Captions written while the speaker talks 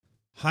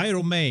Hi,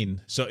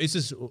 Romain. So is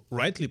this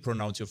rightly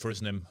pronounced your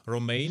first name?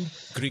 Romain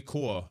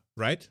Gricor,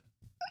 right?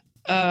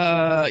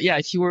 Yeah,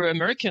 if you were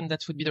American,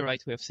 that would be the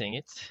right way of saying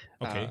it.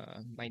 Okay.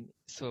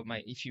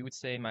 If you would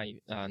say my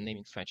name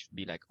in French would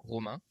be like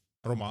Romain.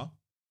 Romain.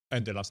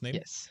 And the last name?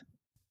 Yes,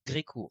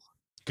 Grécourt.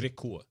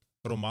 Grécourt.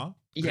 Romain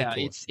Yeah,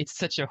 Grécourt. it's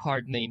such a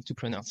hard name to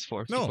pronounce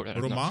for people No, that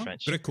are not Romain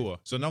French. Grécourt.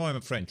 So now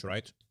I'm French,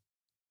 right?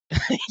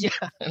 Yeah,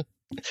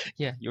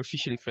 yeah, you're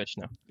officially French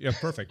now. Yeah,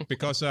 perfect.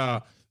 Because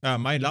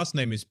my last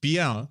name is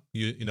Bien.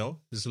 You know,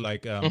 it's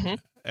like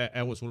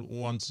I was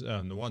once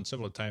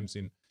several times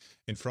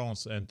in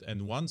France,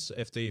 and once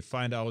if they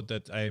find out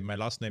that my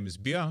last name is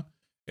Bien,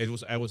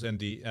 I was in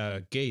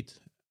the gate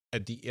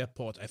at the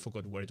airport. I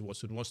forgot where it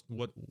was. It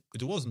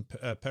wasn't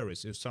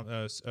Paris. It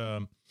was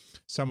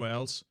somewhere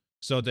else.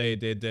 So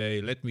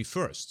they let me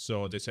first.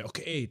 So they say,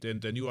 okay,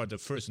 then you are the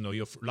first. You know,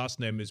 your last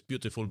name is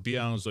beautiful,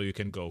 Bien, so you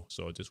can go.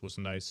 So this was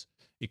a nice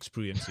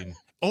experience.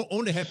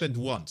 Only happened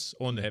once.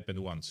 Only happened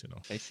once. You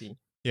know. I see.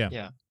 Yeah.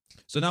 Yeah.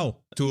 So now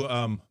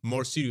to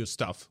more serious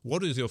stuff.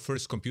 What is your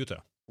first computer?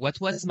 What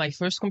was my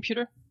first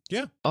computer?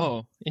 Yeah.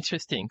 Oh,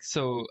 interesting.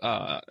 So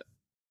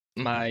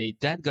my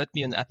dad got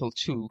me an Apple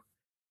II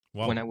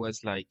when I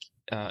was like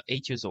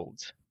 8 years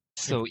old.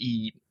 So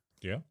he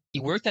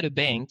worked at a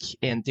bank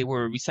and they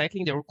were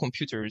recycling their old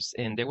computers,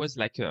 and there was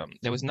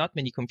not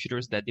many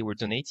computers that they were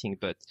donating,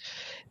 but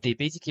they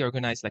basically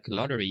organized like a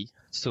lottery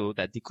so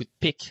that they could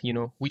pick, you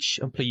know, which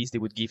employees they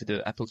would give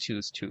the Apple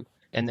IIs to,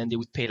 and then they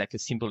would pay like a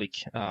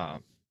symbolic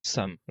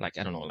sum, like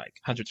I don't know, like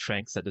 100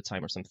 francs at the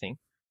time or something.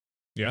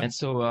 Yeah. And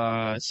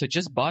so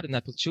just bought an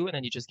Apple II, and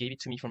then he just gave it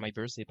to me for my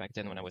birthday back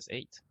then when I was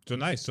 8. So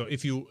nice. So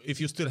if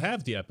you still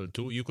have the Apple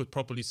II, you could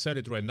probably sell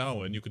it right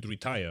now and you could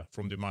retire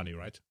from the money,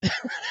 right?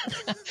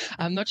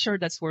 I'm not sure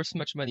that's worth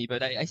much money,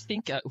 but I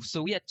think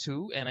so. We had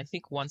two, and I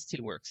think one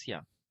still works.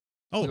 Yeah.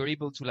 Oh. We were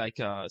able to like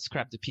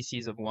scrap the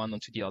pieces of one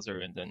onto the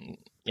other, and then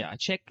I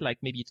checked like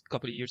maybe a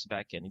couple of years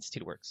back, and it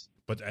still works.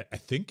 But I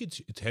think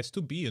it has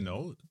to be, you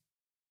know,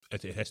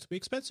 it has to be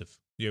expensive.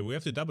 Yeah, we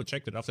have to double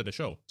check that after the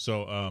show.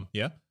 So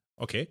yeah.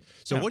 Okay.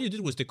 So what you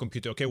did with the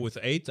computer? Okay, with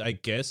 8, I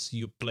guess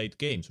you played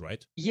games,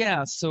 right?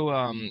 Yeah. So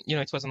you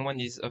know, it was on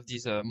one of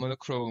these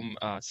monochrome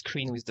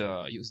screen with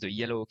the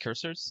yellow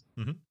cursors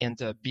and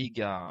the big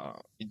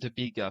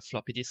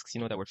floppy disks,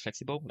 you know, that were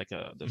flexible, like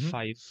the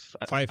five.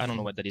 I don't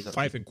know what that is.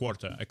 5 and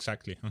quarter,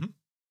 exactly.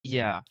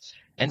 Yeah.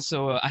 And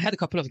so I had a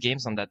couple of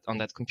games on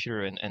that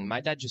computer, and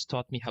my dad just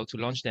taught me how to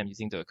launch them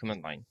using the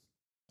command line.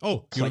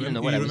 Oh, so you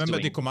remember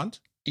the command?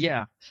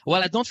 Yeah.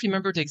 Well, I don't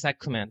remember the exact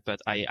command,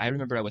 but I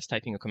remember I was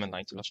typing a command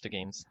line to launch the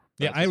games.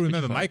 Yeah, I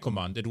remember my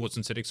command. It was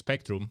in ZX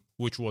Spectrum,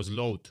 which was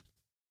load.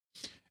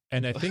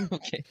 And I think,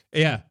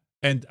 yeah,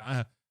 and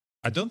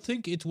I don't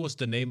think it was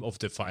the name of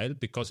the file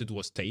because it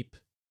was tape.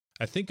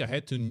 I think I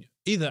had to,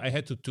 either I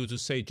had to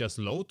say just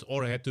load,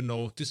 or I had to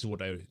know, this is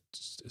what I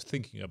was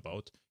thinking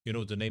about, you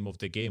know, the name of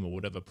the game or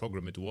whatever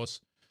program it was.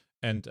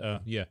 And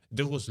yeah,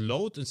 there was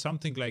load and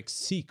something like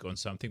seek on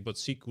something, but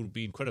seek would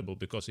be incredible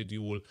because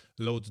you will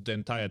load the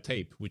entire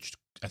tape, which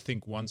I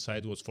think one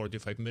side was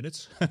 45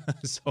 minutes.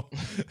 So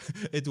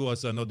it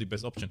was not the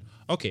best option.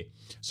 Okay,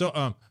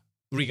 so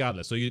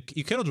regardless, so you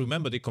cannot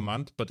remember the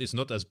command, but it's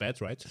not as bad,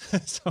 right?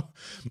 So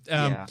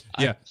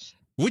yeah.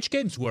 Which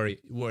games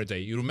were they?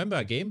 You remember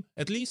a game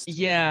at least?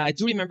 Yeah, I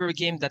do remember a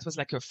game that was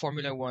like a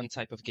Formula One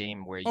type of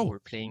game where you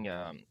were playing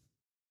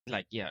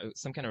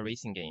some kind of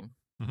racing game.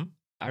 Mm-hmm.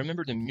 I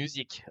remember the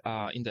music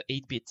in the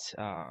 8-bit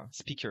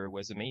speaker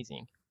was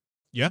amazing.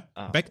 Yeah,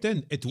 back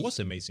then it was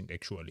amazing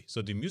actually.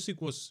 So the music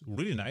was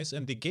really nice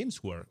and the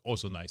games were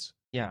also nice.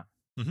 Yeah.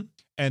 Mm-hmm.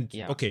 And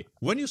okay,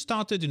 when you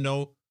started, you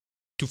know,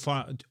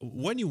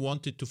 when you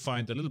wanted to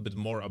find a little bit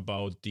more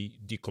about the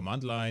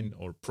command line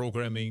or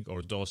programming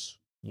or DOS,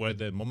 were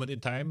the moment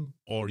in time,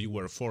 or you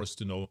were forced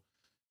to know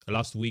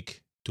last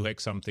week to hack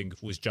something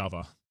with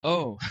Java?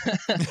 Oh.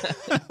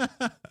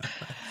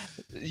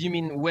 You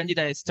mean when did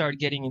I start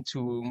getting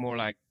into more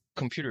like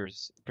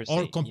computers per se?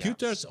 Or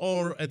computers,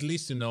 or at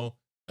least, you know,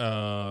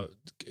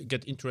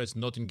 get interest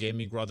not in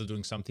gaming, rather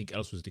doing something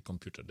else with the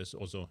computer. There's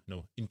also, you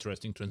know,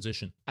 interesting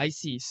transition. I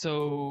see.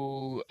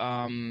 So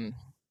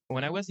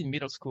when I was in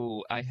middle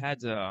school, I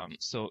had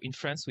so in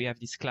France we have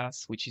this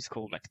class which is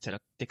called like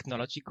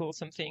technological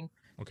something.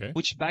 Okay.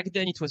 Which back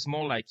then it was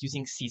more like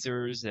using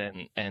scissors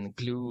and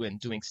glue and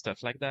doing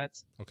stuff like that.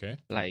 Okay.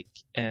 Like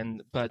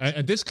and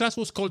this class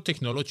was called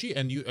technology,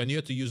 and you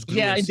had to use glue.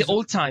 Yeah, in the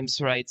old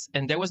times, right?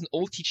 And there was an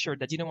old teacher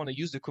that didn't want to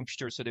use the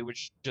computer, so they were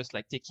just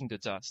like taking the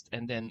dust.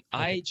 And then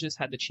I just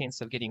had the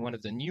chance of getting one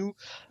of the new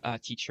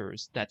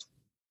teachers that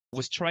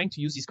was trying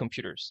to use these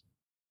computers,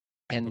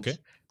 and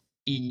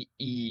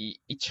he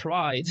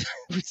tried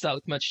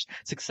without much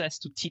success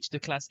to teach the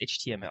class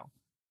HTML.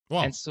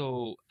 Wow. And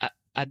so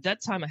at that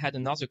time, I had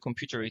another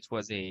computer. It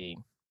was a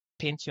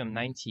Pentium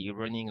 90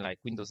 running like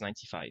Windows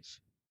 95.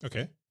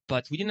 Okay.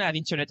 But we didn't have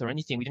internet or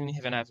anything. We didn't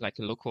even have like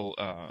a local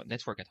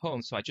network at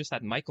home. So I just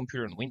had my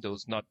computer on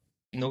Windows, not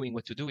knowing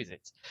what to do with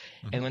it.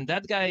 And when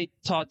that guy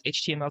taught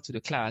HTML to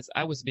the class,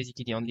 I was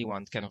basically the only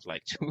one kind of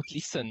like to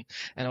listen.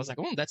 And I was like,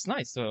 oh, that's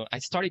nice. So I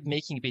started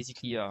making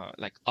basically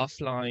like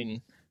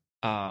offline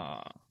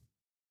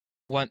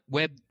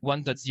web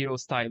 1.0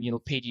 style,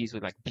 pages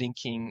with like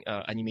blinking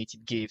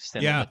animated GIFs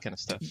and all that kind of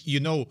stuff.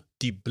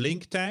 The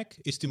blink tag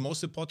is the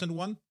most important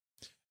one.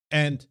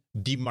 And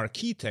the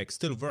marquee tag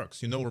still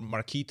works. You know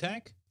marquee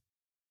tag?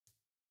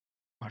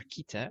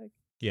 Marquee tag?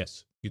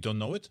 Yes. You don't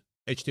know it?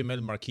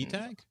 HTML marquee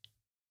tag?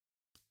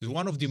 It's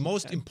one of the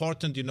most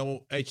important,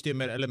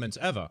 HTML elements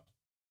ever.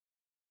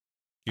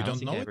 You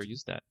don't know it? I ever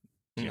used that.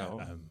 No.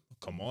 Yeah,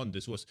 come on.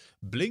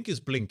 Blink is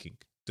blinking.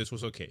 This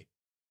was okay.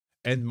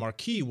 And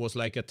marquee was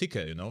like a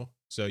ticker,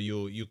 So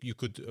you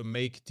could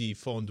make the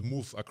font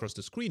move across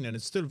the screen and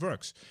it still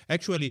works.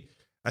 Actually,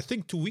 I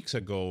think 2 weeks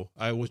ago,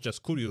 I was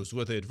just curious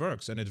whether it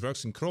works, and it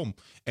works in Chrome.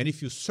 And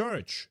if you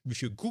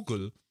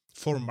Google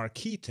for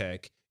marquee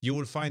tag, you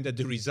will find that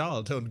the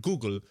result on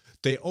Google,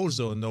 they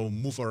also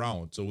move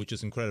around, so which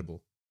is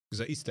incredible. It's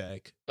an Easter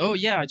egg. Oh,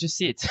 yeah, I just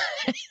see it.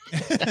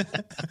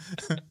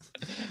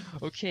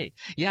 Okay.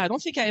 Yeah, I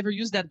don't think I ever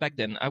used that back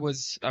then. I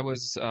was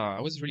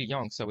really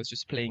young, so I was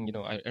just playing,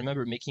 I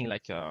remember making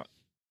like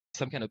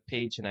some kind of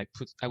page, and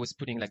I was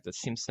putting like the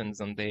Simpsons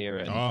on there.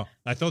 And,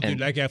 I thought you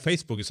like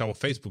Facebook. It's how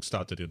Facebook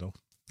started,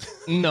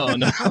 No,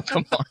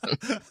 come on.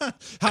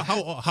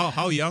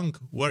 How young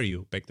were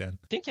you back then?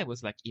 I think I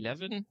was like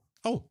 11.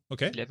 Oh,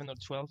 okay. 11 or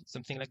 12,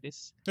 something like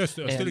this. That's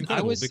still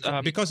incredible.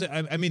 Because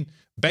I mean,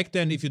 back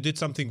then, if you did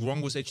something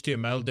wrong with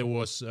HTML, there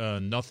was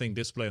nothing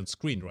display on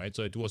screen, right?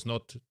 So it is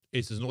not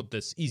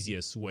the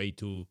easiest way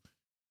to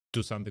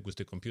do something with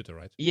the computer,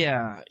 right?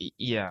 Yeah,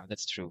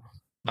 that's true.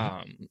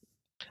 Mm-hmm.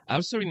 I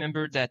also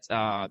remember that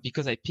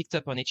because I picked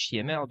up on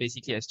HTML,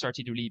 basically I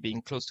started really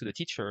being close to the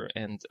teacher,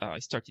 and I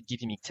started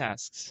giving me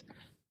tasks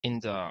in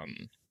the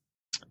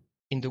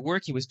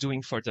work he was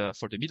doing for the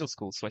middle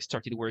school. So I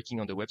started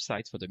working on the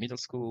website for the middle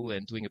school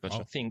and doing a bunch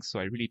of things. So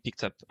I really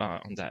picked up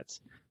on that.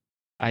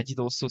 I did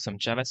also some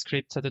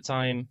JavaScript at the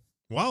time.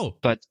 Wow.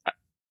 But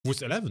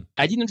with 11?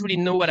 I didn't really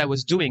know what I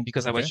was doing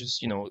because I was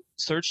just,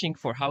 searching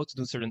for how to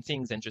do certain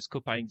things and just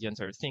copying the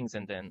entire things.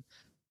 And then,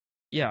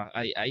 yeah,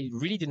 I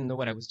really didn't know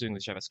what I was doing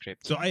with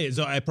JavaScript. So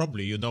I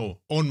probably,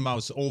 on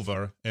mouse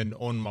over and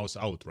on mouse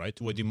out, right?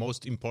 Were the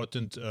most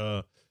important.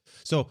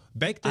 So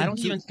back then, I don't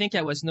even think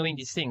I was knowing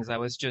these things. I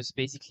was just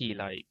basically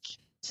like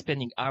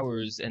spending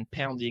hours and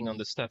pounding on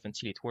the stuff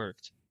until it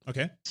worked.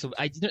 Okay. So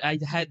I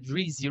had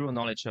really zero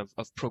knowledge of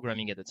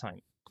programming at the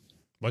time.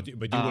 But you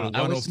were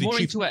one of the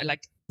chief.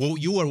 Well,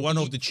 you were one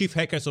of the chief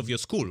hackers of your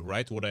school,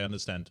 right? What I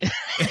understand.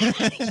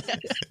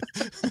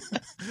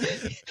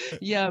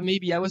 Yeah,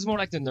 maybe I was more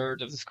like the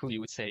nerd of the school, you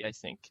would say. I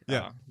think.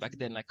 Yeah. Back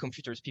then, like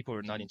computers, people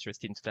were not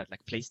interested into that.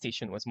 Like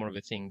PlayStation was more of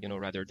a thing,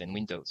 rather than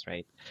Windows,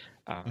 right?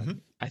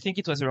 I think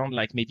it was around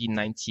like maybe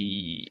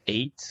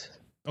 98.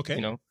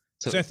 Okay.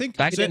 So I think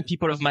back then,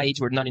 people of my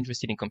age were not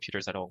interested in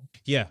computers at all.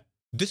 Yeah.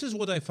 This is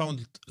what I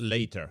found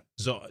later.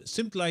 So,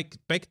 simply like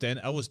back then,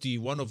 I was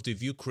one of the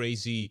view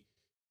crazy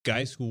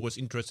guys who was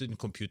interested in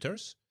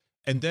computers.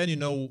 And then,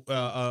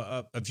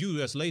 a few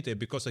years later,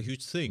 because a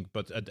huge thing,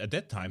 but at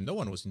that time, no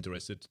one was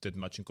interested that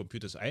much in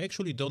computers. I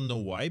actually don't know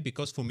why,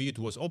 because for me, it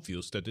was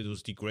obvious that it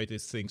was the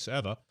greatest things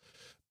ever.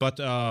 But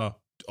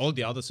all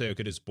the others say,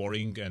 okay, it's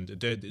boring and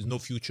there is no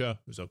future.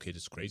 It's okay,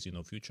 it's crazy,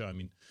 no future. I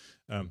mean,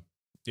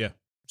 yeah.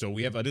 So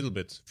we have a little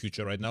bit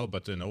future right now,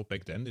 but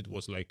back then it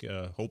was like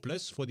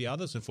hopeless for the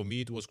others, and for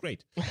me it was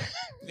great.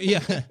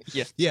 Yeah.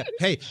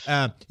 Hey,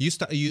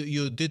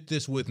 you did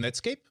this with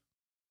Netscape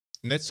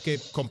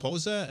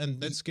Composer and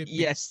Netscape.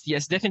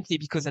 Yes, definitely,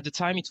 because at the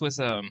time it was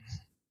the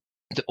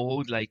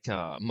old like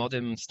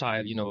modem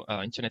style,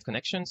 internet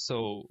connection.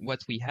 So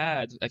what we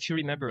had, if you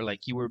remember,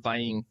 like you were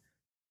buying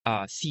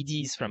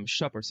CDs from a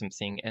shop or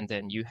something, and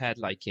then you had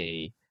like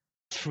a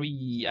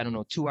free,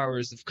 2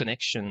 hours of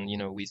connection,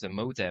 with a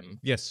modem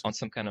on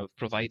some kind of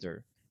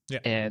provider.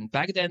 Yeah. And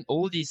back then,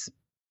 all these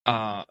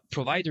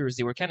providers,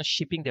 they were kind of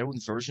shipping their own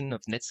version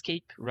of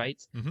Netscape,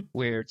 right? Mm-hmm.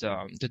 Where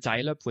the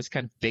dial-up was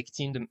kind of baked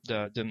in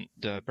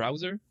the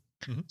browser.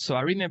 Mm-hmm. So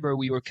I remember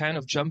we were kind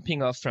of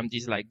jumping off from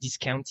these like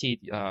discounted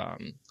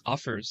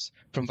offers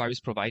from various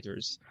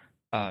providers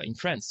in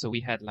France. So we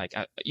had like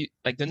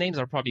the names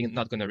are probably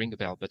not going to ring a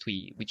bell, but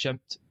we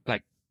jumped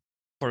like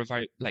for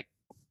a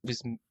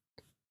with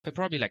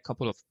probably like a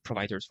couple of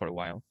providers for a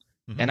while.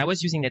 Mm-hmm. And I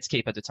was using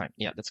Netscape at the time.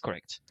 Yeah, that's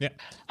correct. Yeah.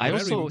 I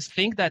also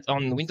think that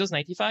on Windows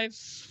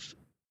 95,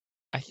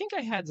 I think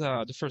I had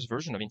the first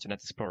version of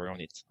Internet Explorer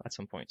on it at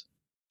some point.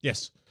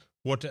 Yes.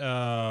 What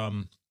I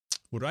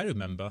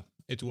remember,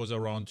 it was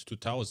around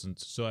 2000.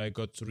 So I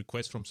got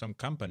requests from some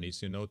companies,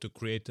 to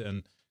create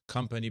a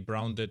company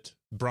branded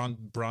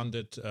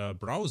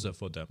browser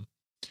for them.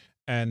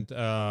 And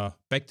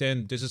back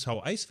then, this is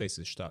how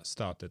Icefaces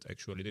started,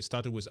 actually. They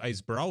started with Ice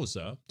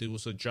Browser. There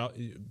was a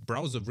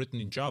browser written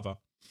in Java.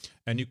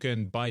 And you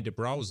can buy the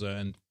browser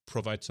and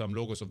provide some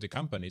logos of the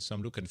company,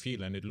 some look and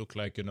feel, and it looked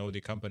like,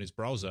 the company's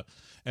browser.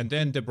 And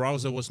then the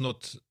browser was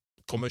not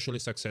commercially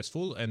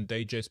successful, and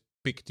they just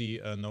picked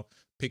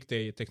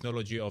the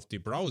technology of the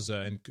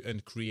browser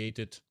and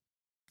created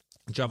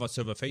Java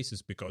server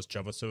faces, because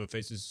Java server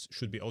faces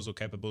should be also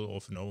capable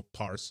of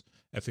parse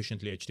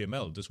efficiently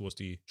HTML. This was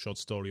the short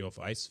story of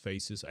Ice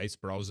Faces, Ice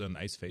Browser, and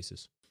Ice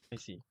Faces. I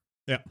see.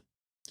 Yeah.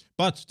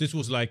 But this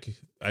was like,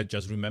 I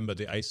just remember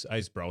the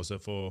Ice Browser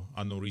for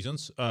unknown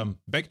reasons.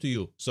 Back to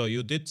you. So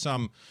you did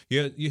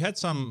you had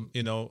some,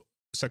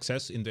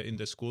 success in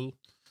the school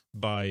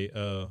by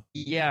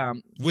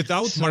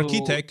without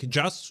Marquitech,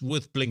 just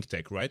with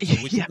BlinkTech, right? So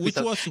which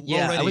was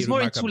already I was more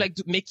remarkable.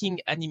 into making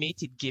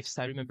animated GIFs.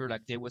 I remember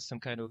there was some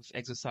kind of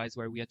exercise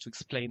where we had to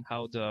explain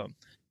how the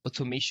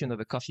automation of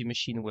a coffee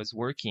machine was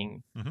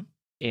working. Mm-hmm.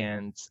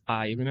 And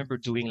I remember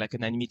doing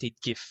an animated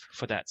GIF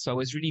for that. So I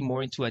was really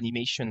more into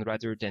animation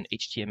rather than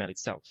HTML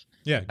itself.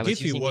 Yeah,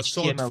 Giphy was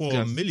sold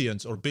for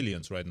millions or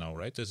billions right now,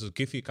 right? This is a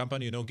Giphy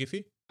company, you know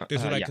Giphy?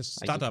 This was a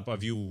startup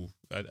of you.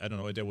 I don't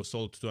know, they were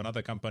sold to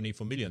another company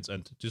for millions,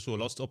 and this was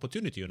a lost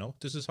opportunity,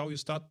 This is how you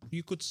start.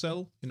 You could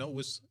sell,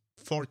 with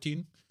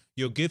 14,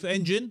 your GIF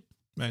engine,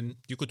 and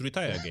you could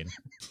retire again.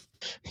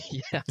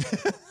 Yeah.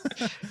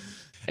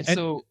 and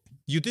so...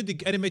 You did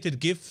the animated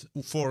GIF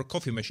for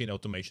coffee machine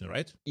automation,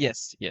 right?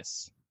 Yes.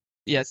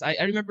 I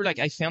remember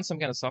I found some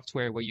kind of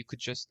software where you could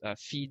just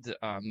feed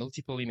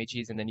multiple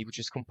images, and then you would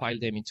just compile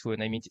them into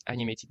an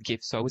animated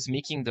GIF. So I was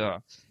making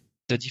the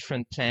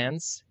different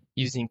plans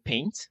using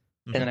Paint,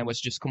 and then I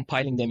was just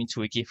compiling them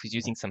into a GIF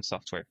using some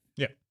software.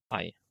 Yeah.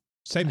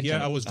 Same here.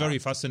 I was very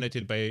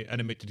fascinated by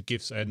animated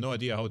GIFs. I had no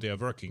idea how they are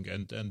working,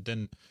 and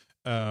then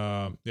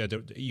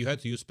you had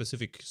to use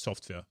specific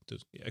software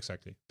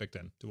exactly back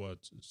then. There were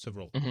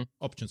several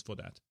options for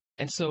that.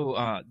 And so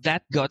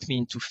that got me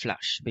into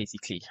Flash,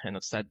 basically.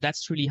 And so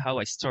that's really how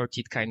I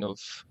started kind of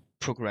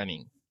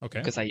programming. Okay.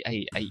 Because I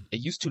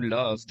used to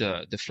love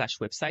the Flash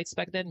websites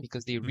back then,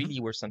 because they really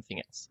were something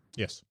else.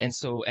 Yes.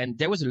 And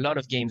there was a lot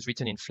of games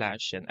written in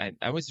Flash, and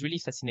I was really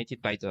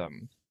fascinated by the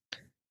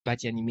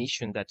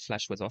animation that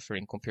Flash was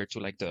offering compared to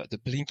the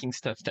blinking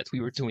stuff that we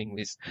were doing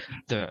with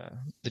the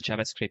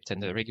JavaScript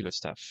and the regular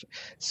stuff.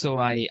 So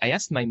I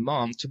asked my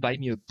mom to buy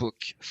me a book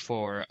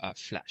for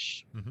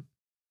Flash.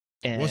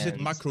 Mm-hmm. Was it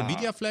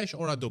Macromedia Flash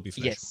or Adobe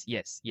Flash?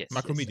 Yes.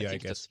 Macromedia, I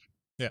guess.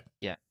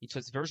 Yeah, it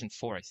was version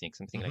 4, I think,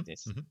 something like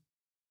this. Mm-hmm.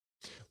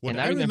 What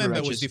I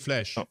remember was the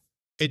Flash.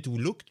 It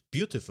looked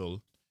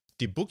beautiful.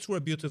 The books were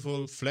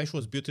beautiful. Flash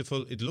was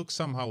beautiful. It looked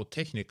somehow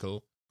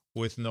technical,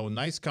 with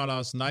nice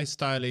colors, nice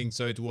styling.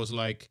 So it was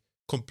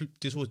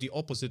this was the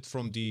opposite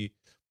from the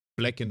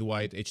black and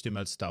white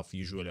HTML stuff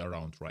usually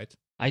around, right?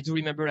 I do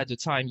remember at the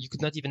time you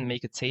could not even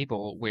make a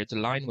table where the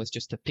line was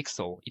just a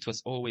pixel. It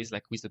was always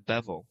with a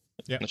bevel.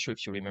 Yeah. I'm not sure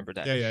if you remember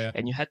that. Yeah.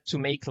 And you had to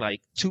make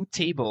 2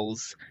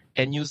 tables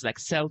and use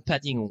cell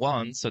padding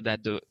 1 so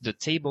that the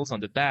tables on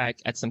the back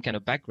had some kind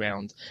of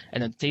background,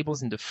 and then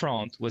tables in the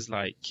front was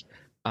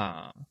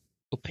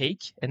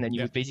opaque, and then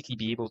you would basically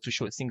be able to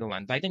show a single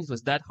line. Back then it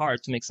was that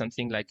hard to make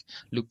something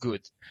look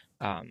good.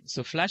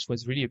 So Flash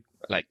was really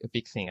a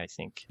big thing, I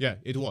think. Yeah,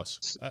 it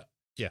was.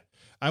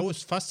 I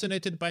was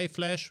fascinated by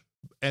Flash,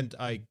 and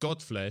I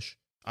got Flash.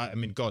 I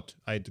got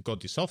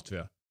the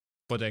software,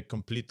 but I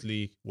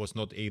completely was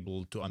not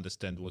able to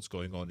understand what's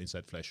going on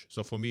inside Flash.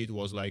 So for me, it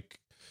was the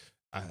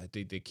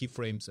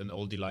keyframes and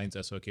all the lines.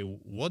 I said, okay,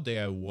 what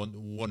they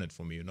wanted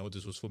from me,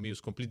 this was for me, it was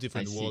a completely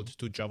different world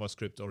to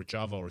JavaScript or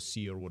Java or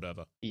C or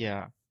whatever.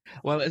 Yeah.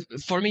 Well,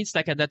 for me, it's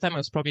at that time I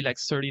was probably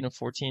 13 or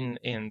 14,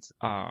 and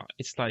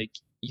it's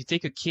you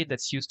take a kid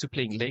that's used to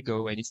playing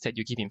Lego, and instead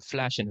you give him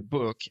Flash and a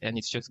book, and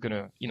it's just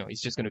gonna,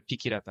 it's just gonna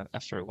pick it up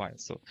after a while.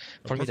 So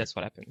for me, that's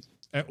what happened.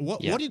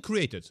 What you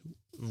created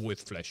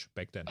with Flash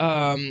back then?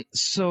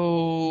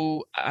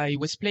 So I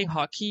was playing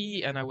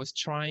hockey, and I was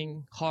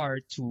trying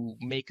hard to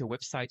make a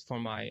website for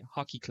my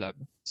hockey club.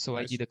 So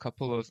nice. I did a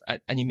couple of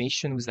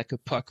animation with a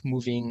puck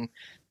moving,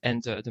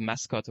 and the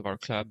mascot of our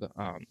club.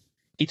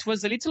 It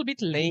was a little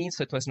bit lame,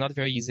 so it was not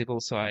very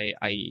usable. So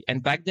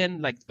and back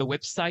then, the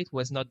website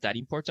was not that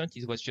important.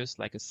 It was just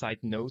a side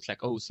note,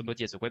 oh,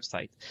 somebody has a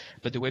website.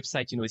 But the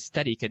website, is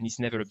static and it's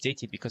never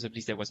updated because at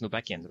least there was no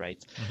backend,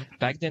 right? Mm-hmm.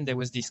 Back then, there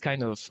was this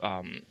kind of,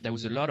 there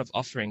was a lot of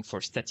offering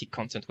for static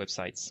content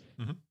websites.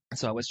 Mm-hmm.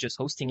 So I was just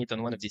hosting it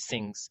on one of these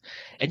things,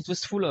 and it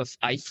was full of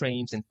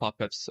iframes and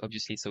pop-ups,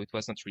 obviously. So it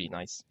was not really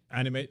nice.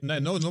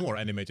 No more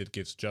animated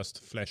GIFs,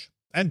 just Flash.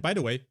 And by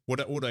the way,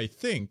 what I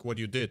think what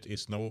you did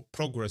is no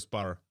progress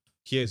bar.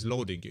 Here is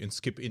loading and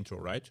skip intro,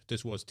 right?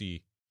 This was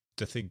the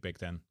thing back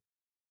then.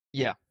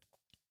 Yeah.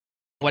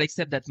 Well,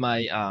 except that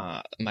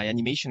my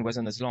animation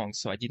wasn't as long,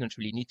 so I didn't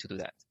really need to do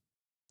that.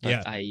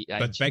 But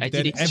but back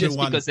then, did it just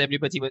because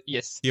everybody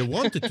was You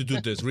wanted to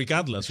do this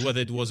regardless whether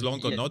it was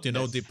long or not.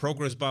 The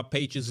progress bar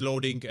page is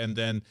loading, and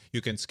then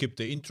you can skip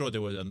the intro.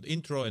 There was an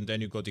intro, and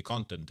then you got the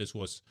content. This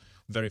was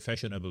very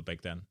fashionable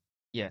back then.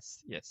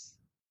 Yes.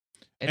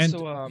 And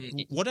so,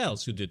 what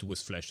else you did with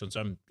Flash? That's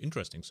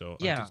interesting. So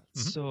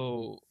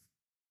so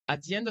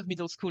at the end of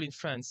middle school in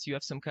France, you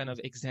have some kind of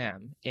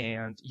exam,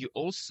 and you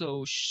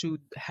also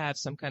should have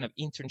some kind of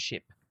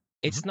internship.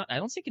 It's not. I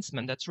don't think it's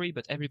mandatory,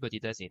 but everybody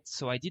does it.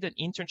 So I did an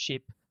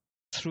internship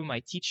through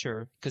my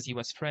teacher because he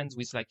was friends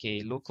with like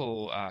a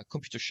local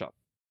computer shop.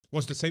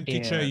 Was the same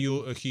teacher he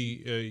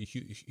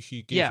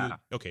gave you?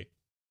 Okay.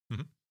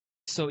 Mm-hmm.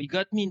 So he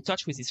got me in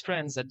touch with his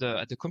friends at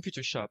the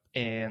computer shop,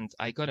 and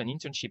I got an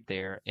internship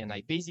there. And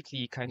I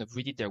basically kind of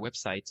redid their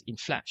website in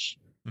Flash.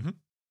 Mm-hmm.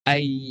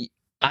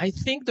 I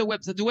think the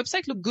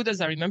website looked good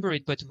as I remember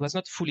it, but it was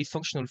not fully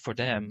functional for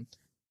them.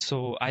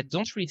 So I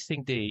don't really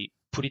think they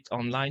put it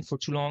online for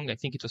too long. I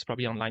think it was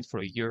probably online for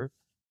a year.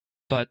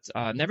 But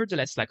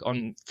nevertheless,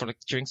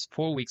 during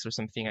 4 weeks or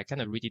something, I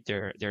kind of redid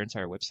their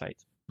entire website.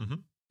 Mm-hmm.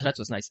 That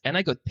was nice, and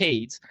I got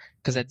paid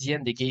because at the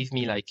end they gave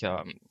me like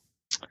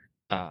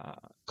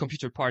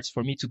computer parts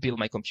for me to build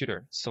my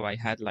computer. So I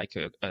had like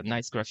a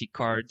nice graphic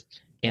card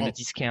and a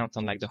discount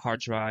on like the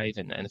hard drive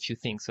and a few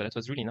things. So that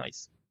was really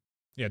nice.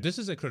 Yeah, this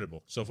is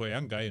incredible. So for a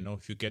young guy,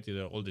 if you get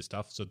all this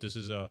stuff, so this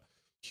is a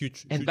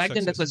huge. And back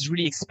then that was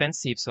really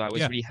expensive, so I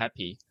was really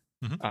happy.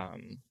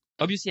 Mm-hmm.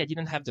 Obviously, I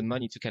didn't have the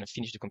money to kind of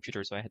finish the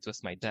computer, so I had to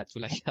ask my dad to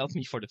like help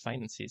me for the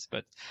finances.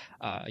 But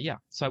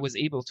so I was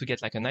able to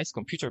get like a nice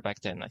computer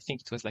back then. I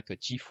think it was like a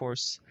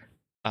GeForce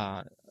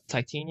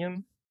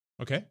Titanium.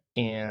 Okay.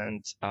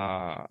 And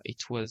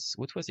it was,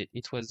 what was it?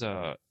 It was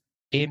a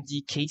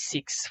AMD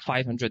K6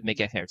 500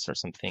 megahertz or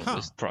something. It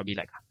was probably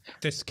like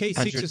this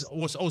K6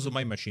 was also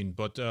my machine,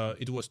 but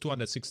it was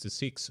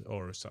 266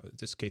 or so,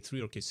 this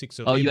K3 or K6.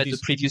 So you had the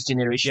previous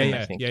generation,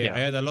 I think. Yeah. I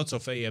had a lots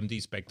of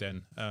AMDs back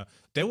then.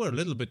 They were a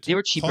little bit They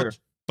were cheaper. hot,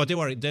 but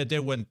they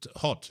went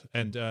hot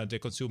and they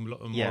consume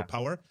more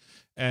power.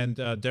 And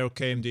there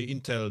came the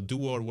Intel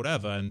Duo or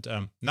whatever. And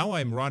now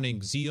I'm running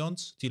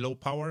Xeons, the low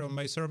power on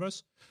my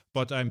servers.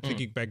 But I'm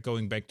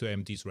going back to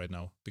AMDs right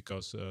now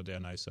because they're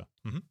nicer.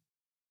 Mm-hmm.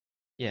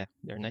 Yeah,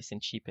 they're nice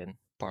and cheap and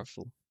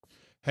powerful.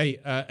 Hey,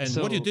 and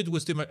what you did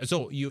was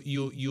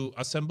you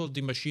assembled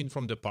the machine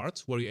from the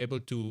parts. Were you able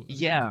to do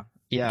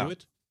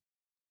it?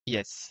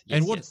 Yes.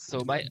 And what? Yes. So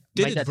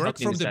did it work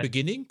from the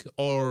beginning,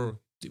 or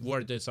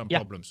were there some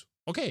problems?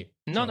 Okay.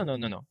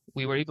 No.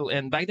 We were able,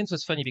 and back then it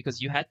was funny because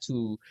you had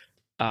to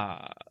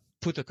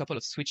put a couple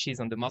of switches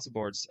on the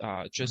motherboards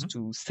just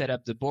to set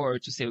up the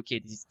board to say,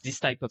 okay, this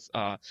type of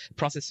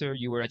processor,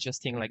 you were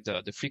adjusting like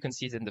the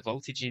frequencies and the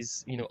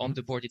voltages, on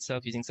the board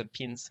itself using some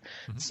pins.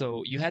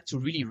 So you had to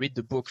really read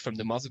the book from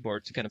the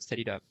motherboard to kind of set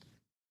it up.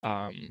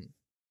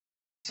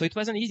 So it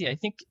wasn't easy. I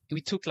think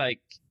we took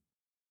like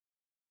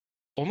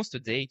almost a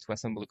day to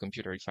assemble a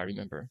computer, if I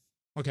remember.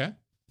 Okay.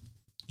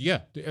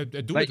 Yeah,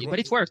 but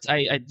it worked.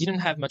 I didn't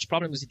have much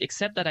problem with it,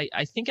 except that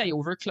I think I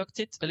overclocked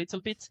it a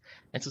little bit,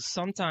 and so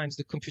sometimes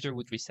the computer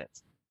would reset.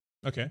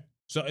 Okay,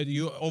 so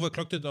you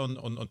overclocked it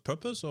on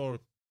purpose, or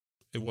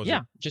it was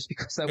just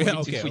because I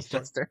wanted to tweet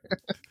faster.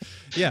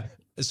 Yeah.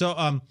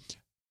 So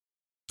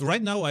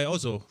right now, I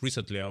also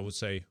recently, I would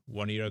say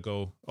 1 year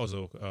ago,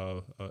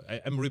 also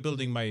I'm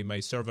rebuilding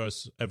my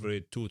servers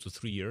every 2 to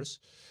 3 years.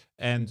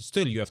 And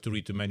still, you have to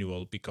read the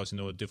manual because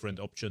different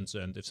options,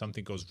 and if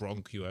something goes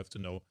wrong, you have to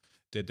know.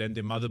 Then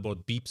the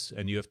motherboard beeps,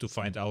 and you have to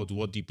find out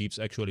what the beeps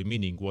actually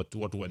meaning, what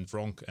went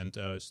wrong, and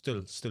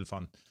still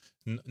fun.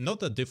 Not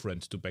that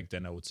different to back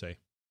then, I would say.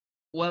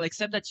 Well,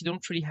 except that you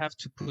don't really have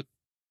to put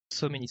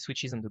so many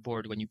switches on the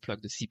board when you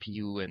plug the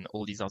CPU and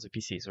all these other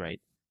pieces, right?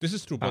 This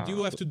is true, but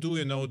you have to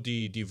do,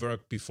 the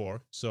work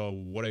before. So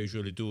what I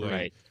usually do,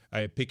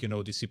 I pick, the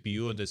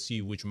CPU and I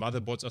see which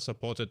motherboards are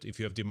supported. If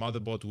you have the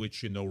motherboard,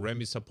 which,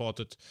 RAM is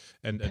supported,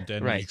 and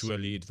then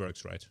usually it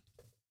works, right?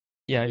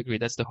 Yeah, I agree.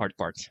 That's the hard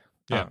part.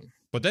 Yeah.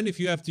 But then if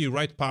you have the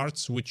right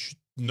parts, which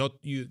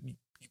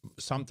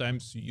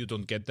sometimes you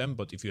don't get them,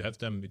 but if you have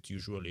them, it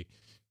usually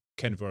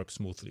can work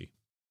smoothly.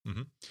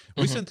 Mm-hmm.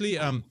 Recently,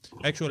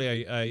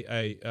 actually,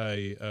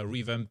 I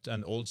revamped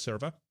an old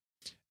server,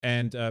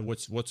 and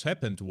what's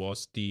happened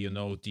was the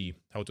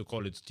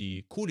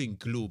cooling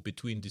glue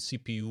between the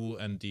CPU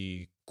and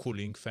the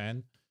cooling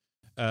fan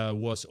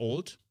was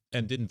old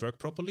and didn't work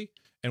properly.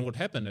 And what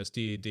happened is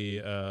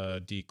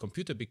the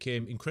computer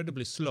became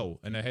incredibly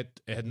slow, and I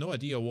had no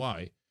idea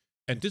why.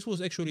 And this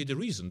was actually the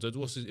reason. That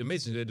was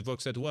amazing that it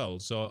works that well.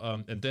 So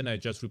and then I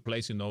just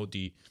replaced,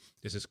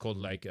 this is called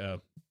like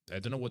I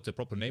don't know what the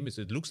proper name is.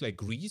 It looks like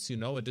grease,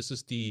 and this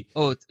is the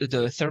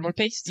the thermal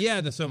paste. Yeah,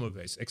 the thermal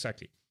paste,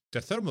 exactly. The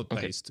thermal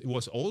paste, it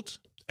was old,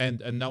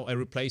 and now I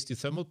replaced the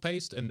thermal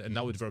paste, and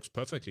now it works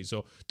perfectly.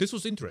 So this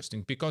was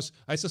interesting because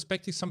I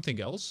suspected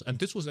something else, and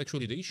this was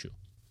actually the issue.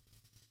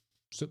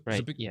 So,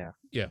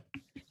 yeah.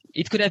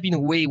 It could have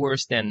been way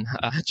worse than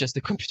just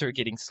the computer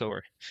getting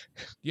slower.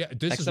 Yeah,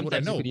 this is what I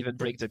know. Sometimes you could even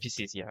break the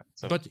PCs,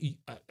 So. But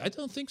I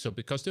don't think so,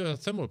 because there are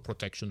thermal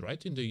protection,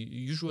 right?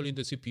 Usually in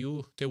the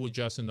CPU, they will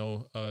just,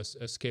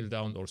 scale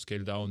down,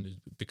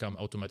 become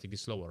automatically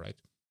slower, right?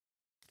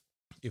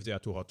 If they are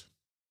too hot.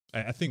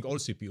 I think all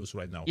CPUs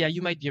right now. Yeah,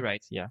 you might be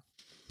right, yeah.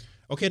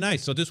 Okay,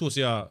 nice. So this was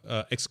your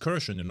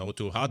excursion,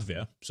 to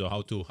hardware. So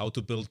how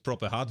to build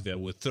proper hardware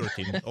with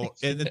 13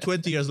 and then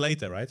 20 years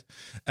later, right?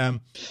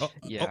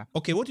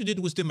 Okay, what you did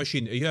with the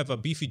machine? You have a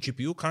beefy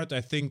GPU card.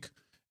 I think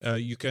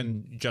you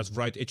can just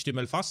write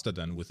HTML faster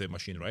than with the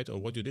machine, right? Or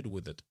what you did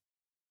with it?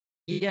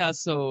 Yeah,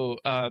 so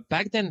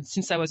back then,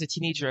 since I was a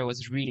teenager, I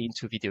was really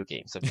into video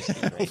games,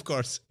 obviously, right? Of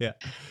course, yeah.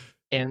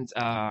 And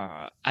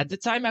at the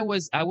time, I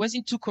was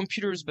into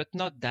computers, but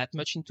not that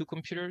much into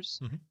computers.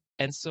 Mm-hmm.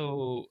 And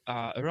so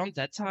around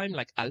that time,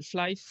 like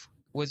Half-Life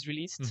was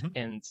released, Mm-hmm.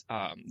 and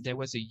there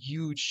was a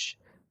huge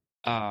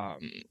um,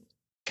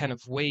 kind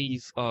of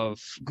wave of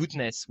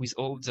goodness with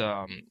all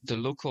the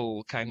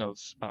local kind of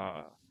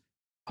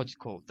how do you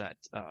call that?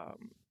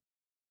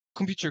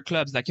 Computer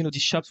clubs, like,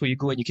 these shops where you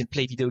go and you can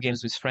play video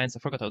games with friends. I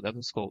forgot how that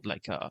was called,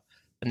 like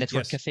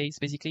network Yes. cafes,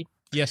 basically.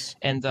 Yes.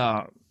 And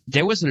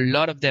there was a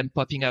lot of them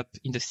popping up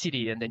in the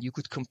city, and then you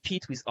could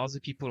compete with other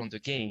people on the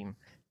game.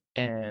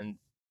 And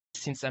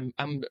since I'm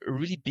a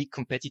really big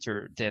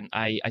competitor, then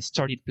I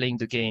started playing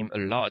the game a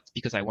lot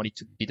because I wanted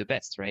to be the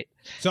best, right?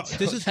 So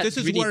this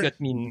is really where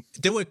got me.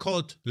 They were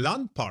called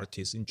LAN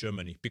parties in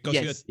Germany because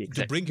you had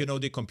Exactly. to bring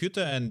the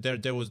computer, and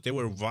they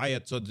were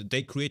wired, so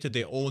they created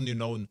their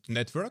own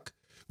network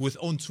with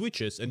own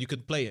switches, and you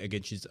could play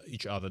against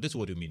each other. This is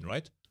what you mean,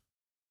 right?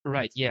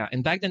 Right. Yeah.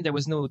 And back then there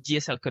was no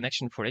DSL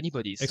connection for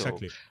anybody. So,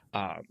 exactly.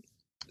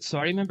 So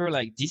I remember,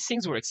 like, these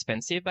things were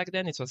expensive back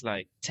then. It was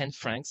like 10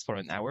 francs for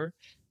an hour.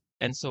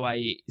 And so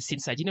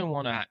since I didn't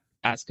want to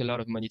ask a lot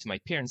of money to my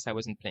parents, I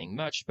wasn't playing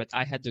much, but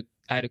I had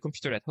a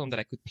computer at home that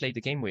I could play the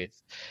game with.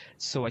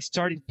 So I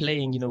started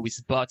playing,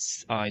 with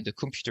bots in the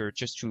computer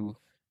just to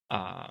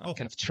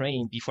kind of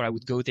train before I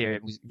would go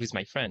there with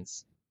my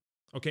friends.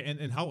 Okay,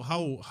 and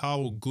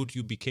how good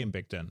you became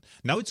back then?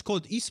 Now it's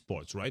called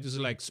esports, right? It's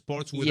like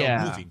sports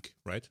without moving,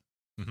 right?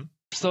 Mm-hmm.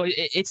 So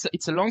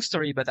it's a long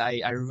story, but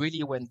I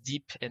really went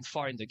deep and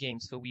far in the game.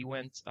 So we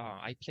went.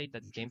 I played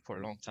that game for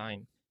a long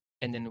time,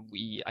 and then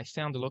I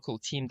found a local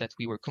team that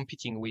we were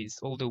competing with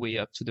all the way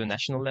up to the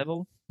national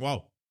level.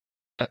 Wow.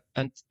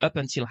 Up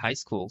until high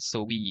school.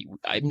 So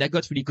I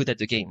got really good at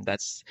the game.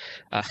 That's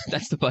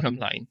the bottom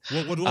line.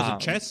 What was it?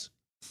 Chess?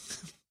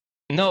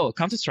 No,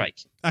 Counter-Strike.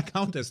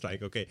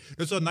 Counter-Strike, okay.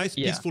 That's a nice,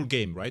 peaceful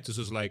game, right? This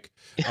is like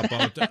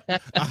about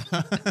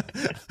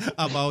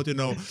about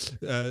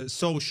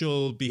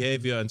social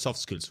behavior and soft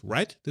skills,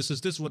 right? This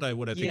is what I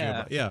think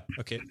about. Yeah,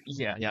 okay.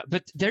 Yeah.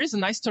 But there is a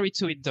nice story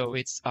to it, though.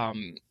 It's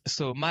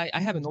so I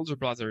have an older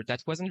brother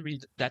that wasn't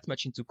really that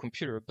much into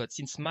computer, but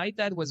since my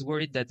dad was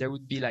worried that there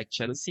would be like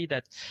jealousy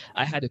that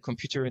I had a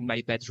computer in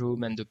my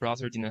bedroom and the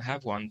brother didn't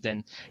have one,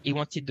 then he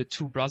wanted the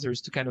two brothers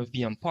to kind of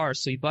be on par.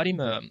 So he bought him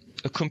a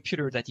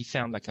computer that he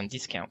found like on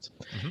discount.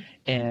 Mm-hmm.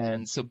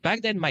 And so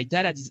back then my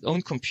dad had his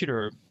own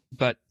computer,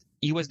 but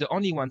he was the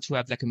only one to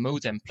have like a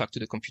modem plugged to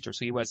the computer.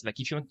 So he was like,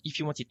 if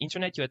you wanted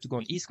internet, you had to go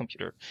on his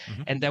computer,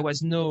 mm-hmm. and there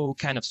was no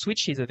kind of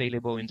switches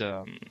available in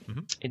the mm-hmm.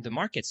 in the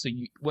market. So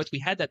what we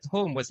had at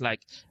home was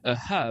like a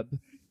hub,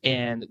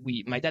 and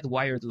my dad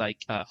wired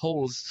like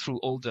holes through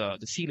all the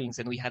ceilings,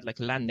 and we had like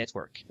a LAN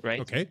network, right?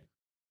 Okay.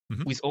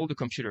 Mm-hmm. With all the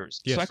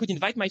computers. Yes. So I could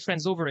invite my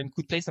friends over and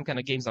could play some kind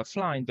of games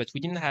offline, but we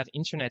didn't have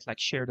internet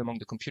like shared among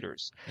the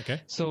computers. Okay.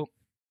 So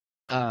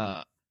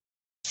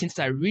since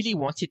I really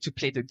wanted to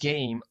play the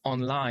game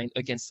online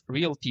against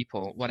real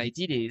people, what I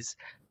did is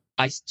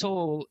I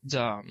stole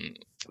the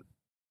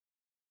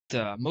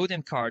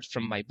modem card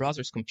from my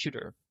brother's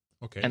computer,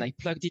 okay. and I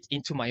plugged it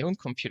into my own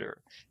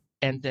computer.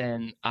 And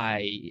then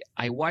I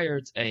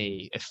wired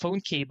a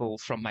phone cable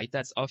from my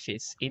dad's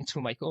office into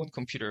my own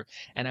computer,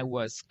 and I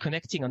was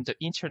connecting on the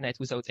internet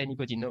without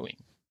anybody knowing.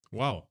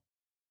 Wow.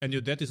 And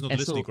your dad is not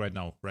listening right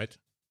now, right?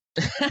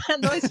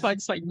 No, it's fine.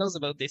 It's fine. He knows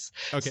about this.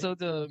 Okay. So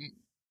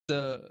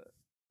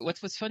what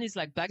was fun is,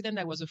 like, back then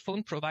there was a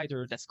phone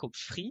provider that's called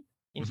Free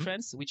in mm-hmm.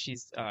 France, which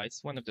is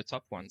it's one of the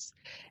top ones.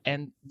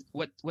 And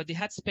what they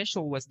had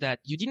special was that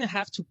you didn't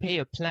have to pay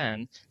a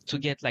plan to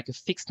get like a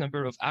fixed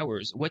number of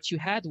hours. What you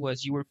had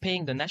was you were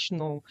paying the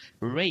national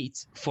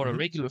rate for mm-hmm. a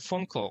regular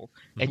phone call,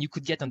 mm-hmm. and you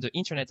could get on the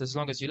internet as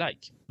long as you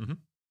like. Mm-hmm.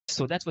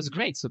 So that was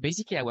great. So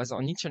basically I was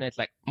on internet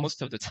like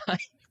most of the time.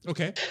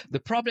 Okay. The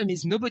problem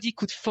is nobody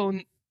could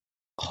phone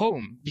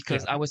home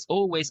because I was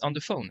always on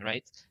the phone,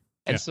 right?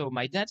 And so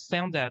my dad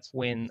found that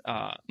when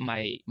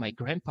my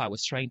grandpa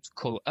was trying to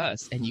call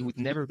us, and he would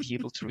never be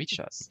able to reach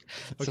us.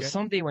 Okay. So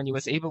someday when he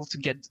was able to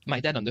get my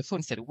dad on the phone,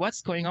 he said,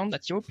 "What's going on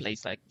at your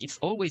place? Like, it's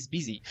always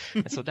busy."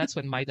 And so that's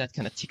when my dad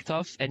kind of ticked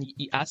off, and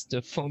he asked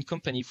the phone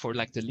company for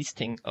like the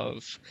listing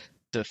of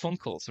the phone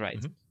calls, right?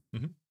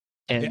 Mm-hmm.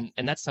 Mm-hmm.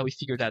 And that's how we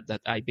figured out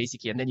that I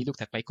basically, and then he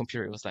looked at my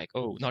computer, it was like,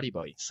 "Oh, naughty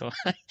boy." So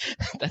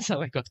that's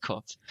how I got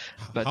caught.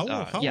 But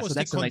so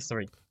that's a nice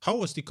story. How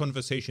was the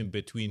conversation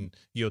between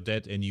your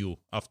dad and you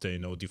after,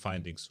 the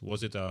findings?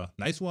 Was it a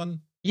nice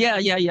one?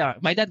 Yeah.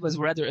 My dad was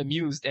rather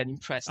amused and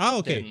impressed.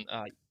 Okay.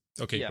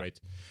 Okay,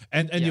 great.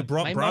 And you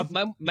brought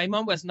my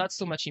mom was not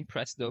so much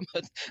impressed though,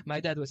 but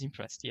my dad was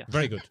impressed. Yeah.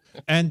 Very good.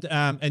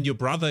 And your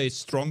brother is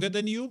stronger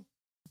than you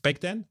back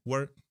then?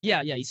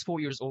 Yeah, he's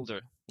 4 years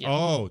older. Yeah.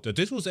 Oh,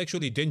 this was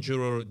actually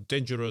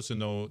dangerous,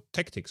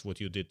 tactics, what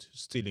you did,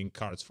 stealing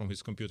cards from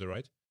his computer,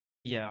 right?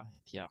 Yeah.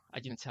 I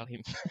didn't tell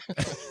him.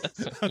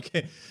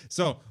 Okay.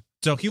 So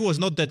he was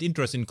not that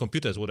interested in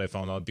computers, what I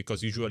found out,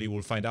 because usually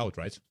we'll find out,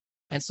 right?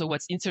 And so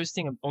what's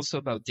interesting also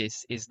about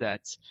this is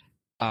that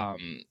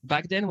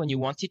back then when you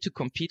wanted to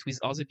compete with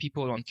other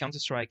people on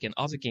Counter-Strike and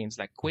other games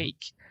like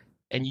Quake,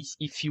 and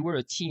if you were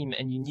a team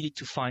and you needed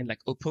to find like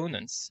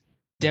opponents,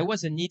 there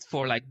was a need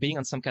for like being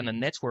on some kind of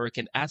network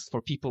and ask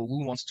for people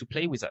who wants to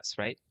play with us,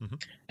 right?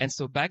 And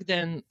so back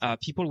then,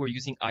 people were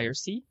using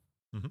IRC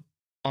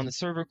on a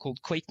server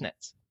called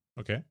QuakeNet.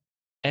 Okay.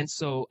 And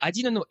so I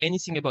didn't know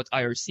anything about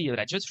IRC, but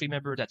I just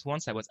remember that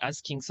once I was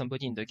asking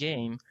somebody in the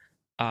game,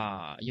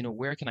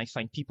 where can I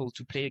find people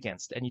to play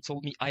against? And he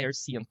told me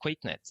IRC on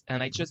QuakeNet.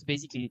 And I just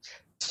basically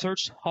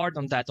searched hard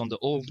on that on the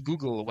old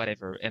Google or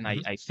whatever. And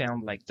I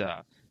found like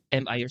the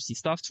MIRC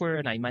software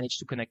and I managed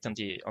to connect on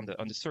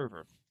the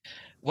server.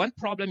 One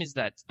problem is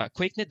that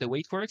QuakeNet, the way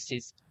it works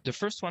is the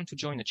first one to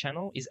join a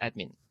channel is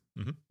admin,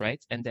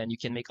 right? And then you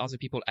can make other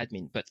people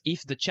admin. But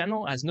if the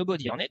channel has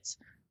nobody on it,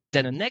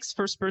 then the next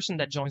first person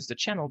that joins the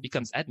channel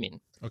becomes admin.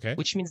 Okay.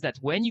 Which means that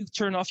when you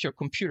turn off your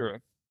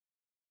computer,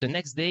 the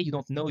next day you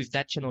don't know if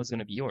that channel is going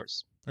to be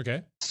yours.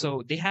 Okay.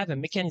 So they have a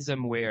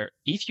mechanism where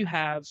if you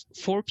have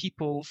 4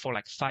 people for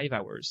like 5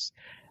 hours,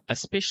 a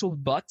special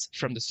bot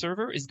from the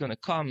server is going to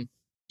come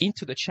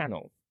into the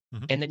channel.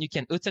 And then you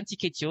can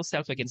authenticate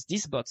yourself against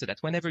this bot so that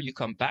whenever you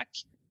come back,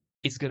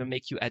 it's going to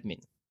make you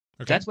admin.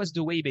 Okay. That was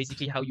the way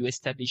basically how you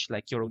establish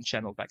like your own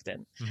channel back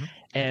then.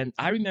 And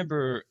I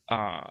remember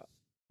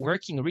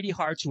working really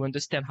hard to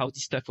understand how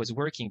this stuff was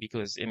working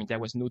because there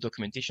was no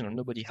documentation or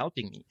nobody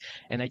helping me.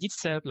 And I did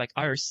set up like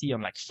IRC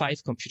on like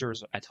 5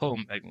 computers at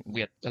home.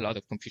 We had a lot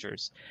of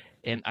computers,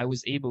 and I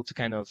was able to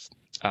kind of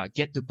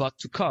get the bot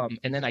to come.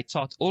 And then I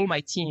taught all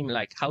my team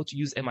like how to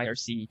use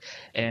MIRC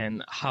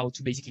and how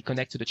to basically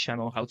connect to the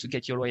channel, how to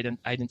get your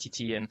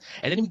identity, and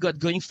then we got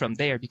going from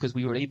there because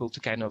we were able to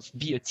kind of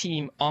be a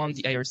team on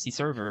the IRC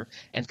server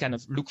and kind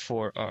of look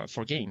for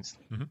games.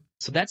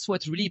 So that's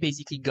what really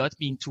basically got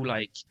me into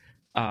like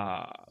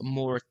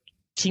more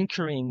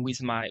tinkering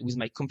with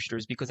my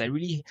computers because I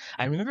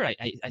remember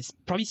I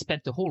probably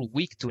spent the whole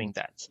week doing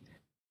that,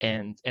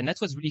 and that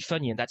was really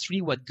funny, and that's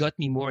really what got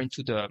me more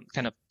into the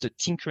kind of the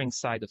tinkering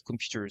side of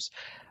computers,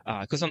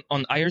 because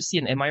on IRC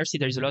and MIRC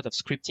there is a lot of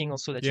scripting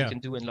also that you can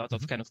do and a lot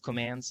of kind of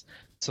commands.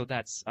 So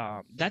that's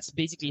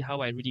basically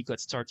how I really got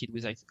started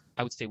with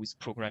I would say with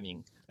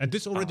programming. And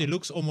this already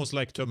looks almost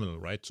like terminal,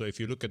 right? So if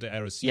you look at the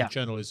IRC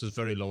channel, this is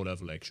very low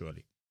level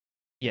actually.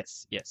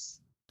 Yes.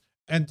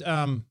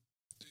 And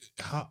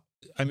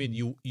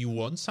you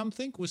won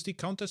something with the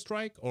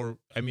Counter-Strike, or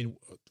we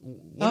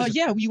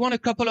won a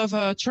couple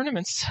of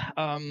tournaments.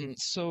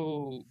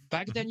 So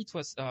back then it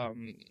was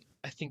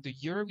I think the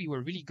year we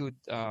were really good.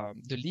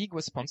 The league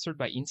was sponsored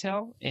by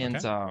Intel, and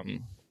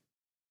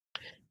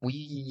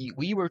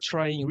we were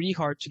trying really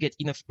hard to get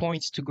enough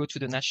points to go to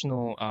the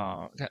national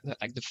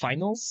like the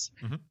finals,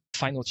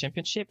 final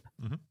championship.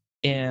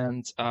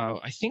 And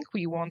I think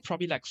we won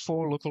probably like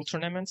 4 local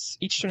tournaments.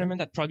 Each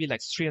tournament had probably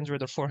like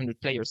 300 or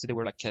 400 players, so they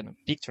were like kind of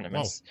big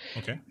tournaments.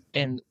 Wow. Okay.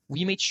 And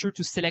we made sure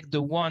to select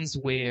the ones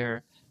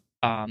where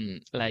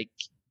like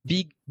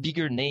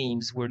bigger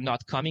names were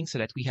not coming, so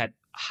that we had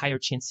higher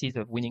chances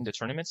of winning the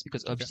tournaments,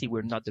 because obviously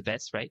we're not the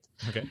best, right?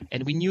 Okay.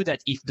 And we knew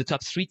that if the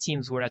top 3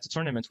 teams were at the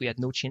tournament, we had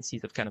no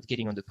chances of kind of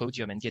getting on the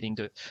podium and getting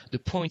the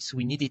points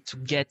we needed to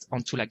get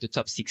onto like the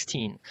top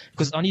 16,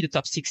 because only the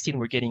top 16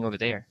 were getting over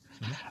there.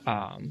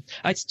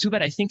 It's too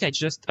bad. I think I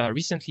just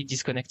recently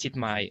disconnected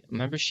my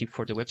membership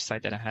for the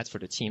website that I had for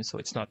the team, so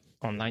it's not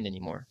online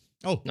anymore.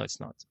 Oh, no, it's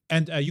not.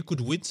 And you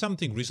could win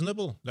something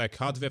reasonable, like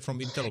hardware from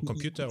Intel or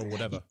computer or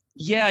whatever.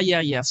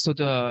 Yeah. So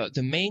the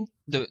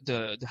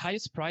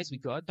highest prize we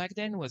got back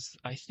then was,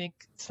 I think,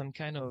 some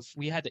kind of,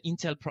 we had an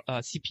Intel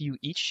CPU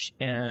each,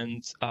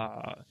 and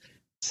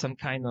some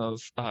kind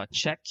of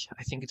check.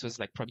 I think it was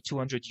like probably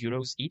 200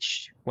 euros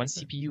each, one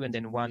CPU and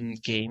then one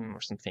game or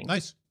something.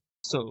 Nice.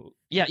 So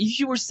yeah, if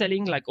you were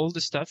selling like all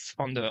the stuff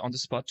on the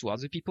spot to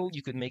other people,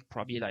 you could make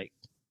probably like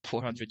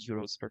 400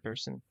 euros per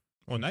person.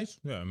 Oh, nice.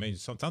 Yeah, I mean,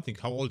 something.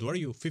 How old were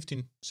you?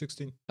 15,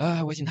 16?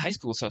 I was in high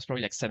school, so I was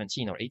probably like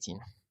 17 or 18.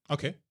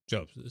 Okay.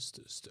 So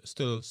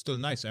still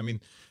nice. I mean,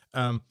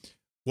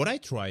 what I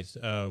tried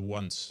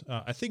once,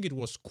 I think it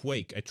was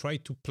Quake. I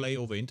tried to play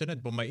over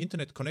internet, but my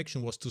internet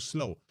connection was too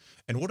slow.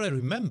 And what I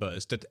remember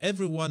is that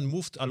everyone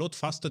moved a lot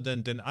faster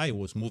than I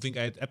was moving.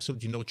 I had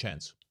absolutely no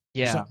chance.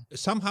 Yeah. So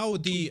somehow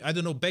I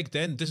don't know, back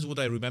then, this is what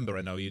I remember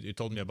right now. You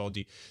told me about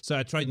so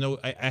I tried,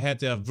 I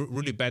had a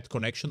really bad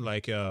connection,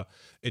 like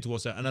it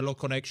was an analog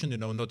connection,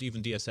 not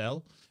even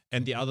DSL.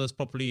 And the others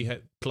probably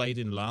had played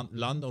in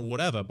LAN or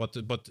whatever. But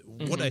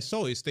what I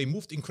saw is they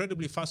moved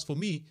incredibly fast for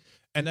me,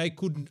 and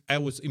I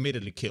was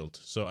immediately killed.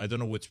 So I don't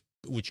know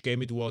which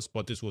game it was,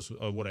 but this was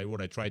what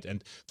I tried.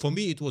 And for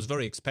me, it was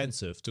very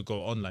expensive to go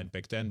online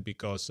back then,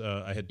 because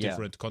I had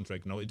different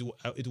contract.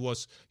 It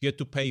was, you had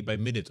to pay by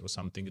minute or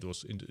something. It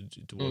was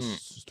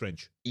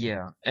strange.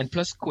 Yeah, and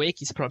plus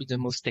Quake is probably the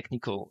most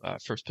technical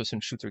first-person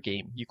shooter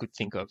game you could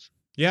think of.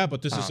 Yeah,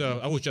 but this is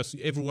I was just,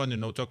 everyone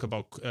talk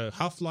about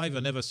Half-Life. I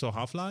never saw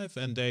Half-Life,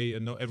 and they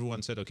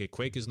everyone said, okay,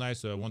 Quake is nice,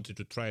 so I wanted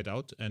to try it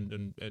out,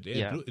 and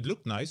it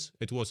looked nice.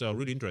 It was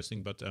really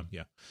interesting, but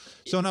yeah.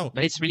 So now,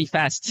 but it's really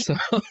fast. So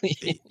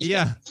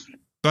yeah,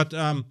 but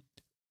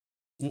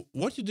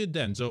what you did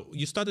then? So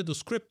you started to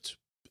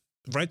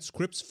write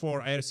scripts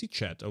for IRC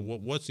chat, or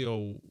what's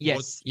your?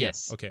 Yes.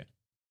 Okay.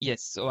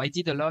 Yes. So I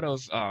did a lot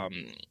of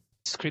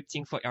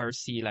scripting for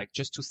IRC, like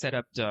just to set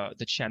up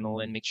the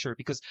channel and make sure,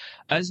 because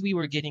as we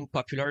were getting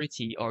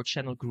popularity, our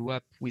channel grew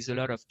up with a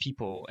lot of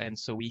people, and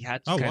so we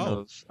had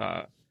to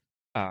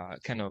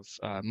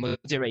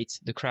moderate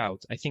the crowd.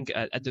 I think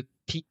at the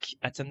peak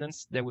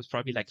attendance there was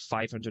probably like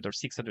 500 or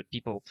 600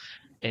 people,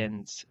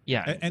 and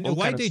yeah. And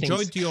why they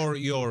joined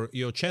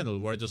your channel?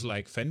 Were just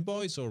like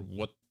fanboys or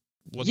what?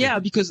 Yeah,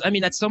 because I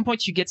mean, at some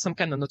point you get some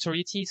kind of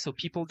notoriety, so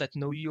people that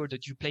know you or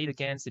that you played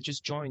against, they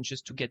just join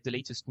just to get the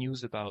latest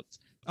news about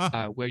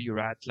where you're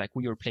at, like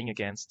who you're playing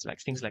against,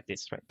 like things like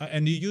this, right?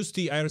 And you use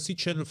the IRC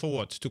channel for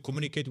what? To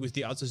communicate with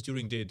the others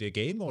during the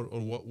game, or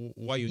what,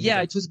 why you?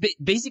 Yeah, it was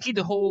basically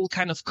the whole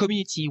kind of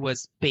community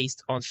was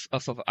based off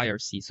of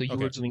IRC, so you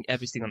were doing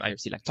everything on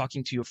IRC, like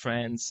talking to your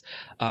friends,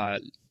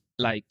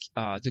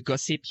 the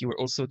gossip, you were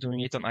also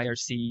doing it on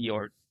IRC,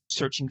 or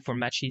searching for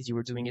matches, you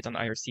were doing it on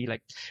IRC.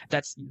 Like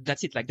that's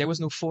it. Like there was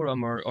no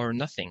forum or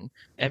nothing.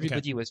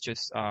 Everybody was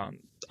just on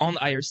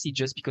IRC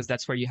just because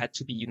that's where you had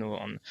to be,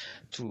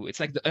 it's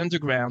like the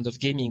underground of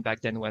gaming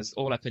back then was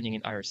all happening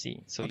in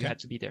IRC. So you had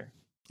to be there.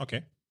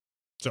 Okay.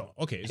 So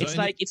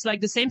it's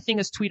like the same thing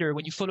as Twitter.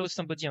 When you follow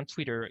somebody on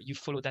Twitter, you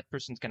follow that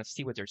person to kind of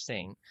see what they're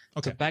saying.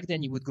 Okay. So back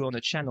then you would go on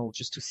a channel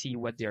just to see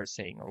what they're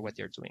saying or what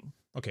they're doing.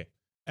 Okay.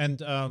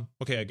 And I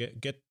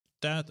get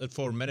that. And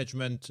for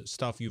management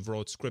stuff, you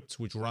wrote scripts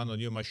which run on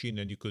your machine,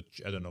 and you could,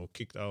 I don't know,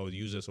 kick out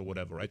users or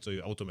whatever, right? So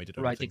you automated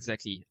everything. Right,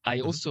 exactly.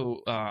 I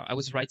also I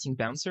was writing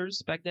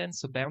bouncers back then.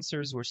 So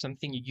bouncers were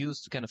something you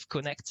used to kind of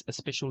connect a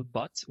special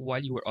bot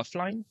while you were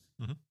offline.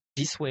 Mm-hmm.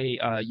 This way,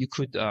 you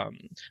could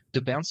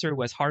the bouncer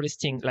was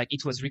harvesting, like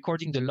it was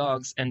recording the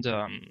logs and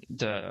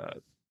the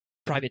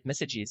private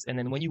messages, and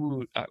then when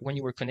you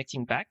were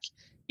connecting back,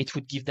 it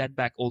would give that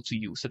back all to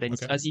you. So then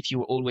it's as if you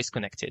were always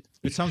connected.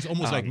 It sounds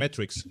almost like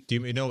Matrix.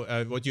 You know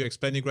what you're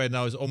explaining right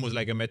now is almost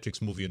like a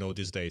Matrix movie,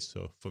 these days.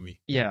 So for me,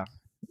 yeah,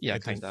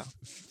 kind of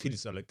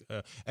feels like.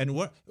 And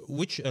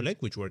which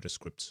language were the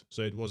scripts?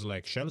 So it was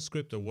like shell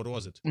script, or what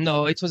was it?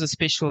 No, it was a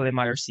special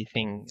MIRC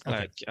thing.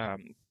 Okay.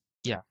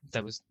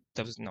 That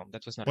was not.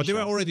 But there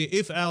were already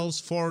if-else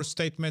for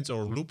statements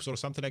or loops or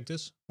something like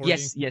this.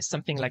 Already? Yes,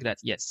 something like that.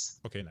 Yes.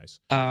 Okay, nice.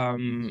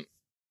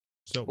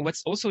 So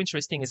what's also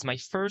interesting is my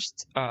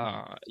first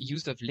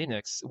use of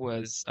Linux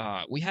was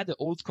we had an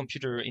old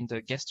computer in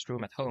the guest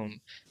room at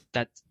home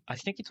that I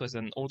think it was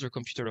an older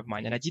computer of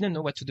mine, and I didn't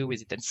know what to do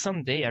with it. And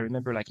someday I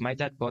remember like my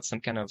dad bought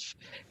some kind of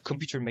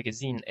computer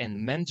magazine,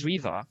 and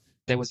Mandriva,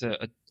 there was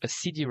a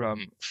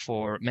CD-ROM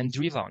for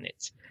Mandriva on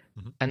it.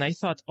 Mm-hmm. And I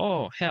thought,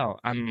 oh hell,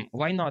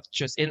 why not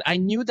just? And I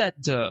knew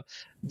that the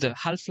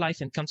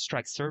Half-Life and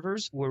Counter-Strike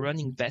servers were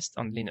running best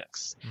on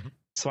Linux. Mm-hmm.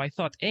 So I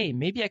thought, hey,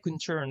 maybe I could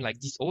turn like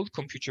this old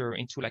computer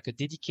into like a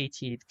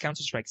dedicated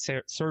Counter-Strike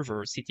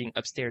server sitting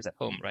upstairs at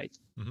home, right?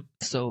 Mm-hmm.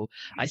 So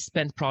I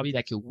spent probably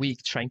like a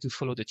week trying to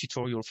follow the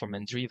tutorial for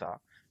Mandriva,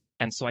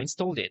 and so I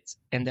installed it.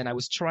 And then I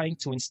was trying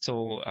to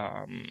install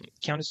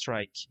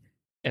Counter-Strike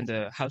and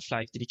the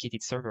Half-Life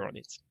dedicated server on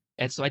it.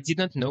 And so I did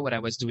not know what I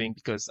was doing,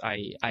 because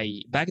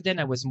I back then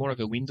I was more of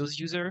a Windows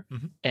user,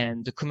 mm-hmm.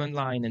 and the command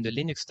line and the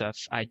Linux stuff,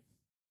 I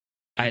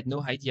had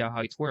no idea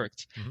how it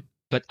worked. Mm-hmm.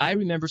 But I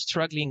remember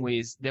struggling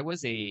with, there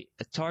was a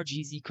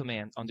tar-gz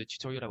command on the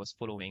tutorial I was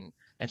following,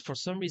 and for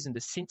some reason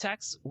the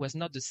syntax was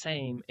not the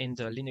same in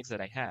the Linux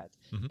that I had.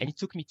 Mm-hmm. And it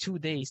took me 2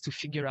 days to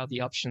figure out the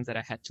options that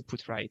I had to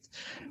put right.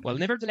 Well,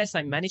 nevertheless,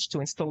 I managed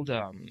to install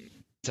the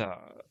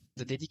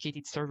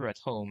dedicated server at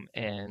home,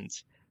 and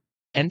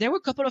there were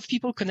a couple of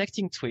people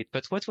connecting to it.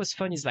 But what was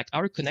fun is like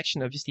our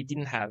connection obviously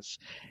didn't have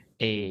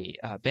a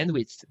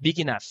bandwidth big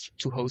enough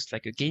to host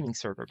like a gaming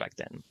server back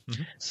then.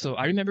 Mm-hmm. So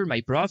I remember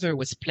my brother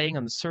was playing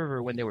on the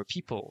server when there were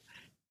people.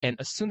 And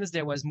as soon as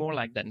there was more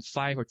like than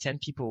 5 or 10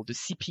 people, the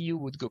CPU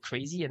would go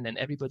crazy, and then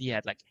everybody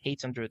had like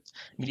 800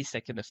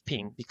 milliseconds of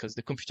ping because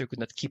the computer could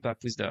not keep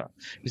up with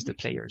the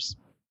players.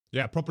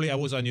 Yeah, probably I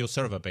was on your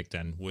server back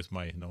then with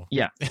my,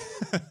 Yeah.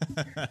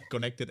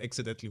 connected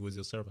accidentally with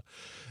your server.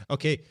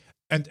 Okay.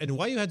 And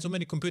why you had so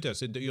many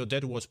computers? Your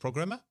dad was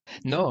programmer?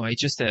 No, I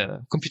just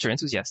a computer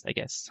enthusiast, I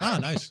guess. Ah,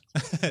 nice.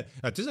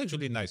 That is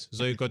actually nice.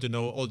 So you got to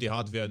know all the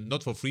hardware,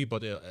 not for free,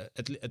 but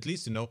at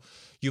least,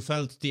 you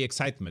felt the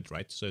excitement,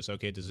 right? So it's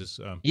okay, this is...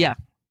 Yeah.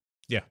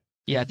 Yeah.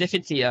 Yeah,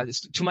 definitely.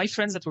 To my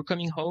friends that were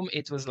coming home,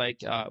 it was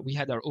like we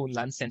had our own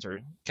LAN center,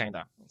 kind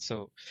of.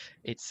 So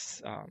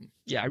it's,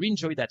 I really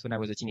enjoyed that when I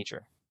was a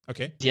teenager.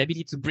 Okay. The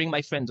ability to bring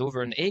my friend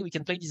over and, hey, we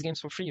can play these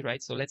games for free,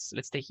 right? So let's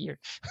stay here.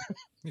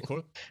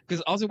 Cool.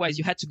 Because otherwise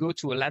you had to go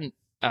to a LAN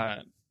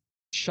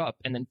shop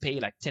and then pay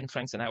like 10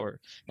 francs an hour.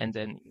 And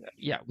then,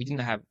 we didn't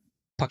have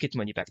pocket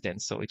money back then,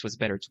 so it was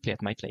better to play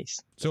at my place.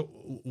 So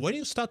when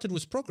you started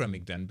with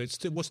programming then,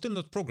 but it was still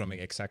not programming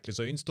exactly.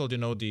 So you installed,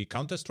 the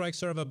Counter-Strike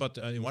server, but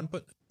in one...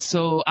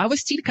 So I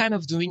was still kind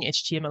of doing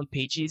HTML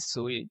pages.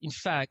 So in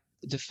fact,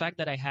 the fact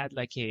that I had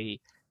like a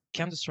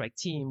Counter-Strike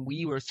team,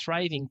 we were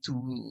thriving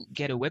to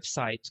get a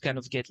website to kind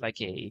of get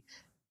like a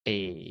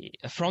a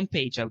front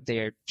page out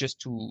there just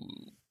to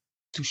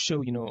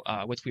show,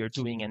 what we are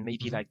doing and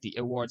maybe like the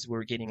awards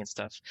we're getting and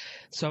stuff.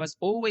 So I was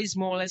always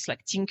more or less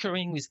like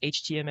tinkering with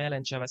HTML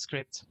and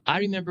JavaScript. I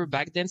remember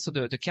back then, so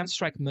the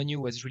Counter-Strike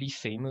menu was really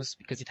famous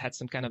because it had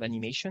some kind of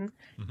animation.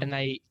 And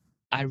I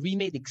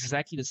remade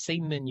exactly the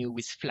same menu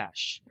with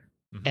Flash.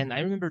 And I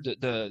remember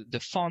the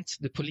font,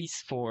 the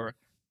police for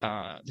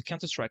the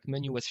Counter-Strike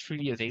menu was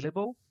freely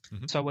available.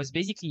 So I was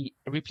basically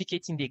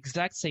replicating the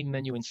exact same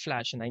menu in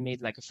Flash, and I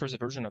made like a first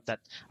version of that,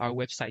 our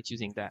website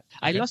using that.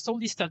 I lost all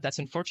this stuff. That's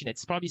unfortunate.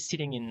 It's probably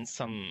sitting in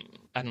some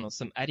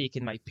attic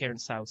in my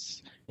parents'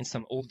 house in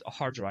some old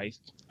hard drive.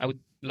 I would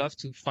love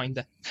to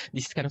find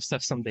this kind of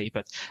stuff someday,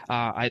 but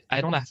I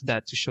don't have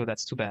that to show.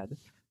 That's too bad.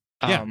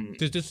 Yeah,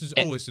 this is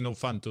always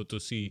fun to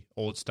see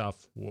old stuff,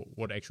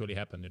 what actually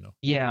happened,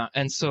 Yeah,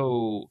 and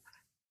so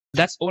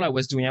that's all I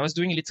was doing. I was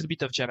doing a little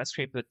bit of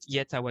JavaScript, but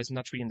yet I was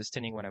not really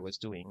understanding what I was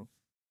doing.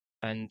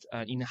 And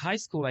in high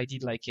school, I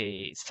did like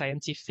a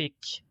scientific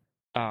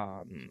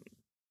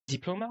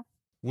diploma.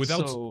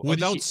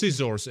 Without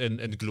scissors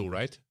and glue,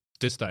 right?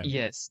 This time.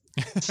 Yes.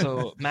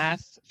 So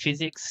math,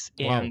 physics,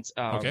 and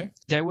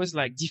there was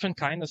like different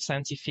kind of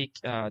scientific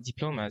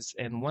diplomas,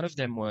 and one of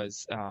them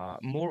was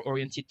more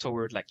oriented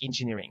toward like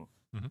engineering.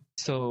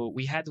 So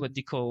we had what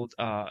they called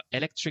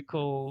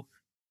electrical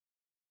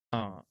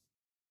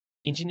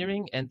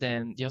engineering, and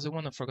then the other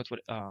one I forgot what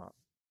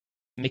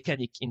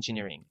mechanic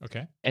engineering.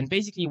 Okay. And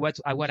basically what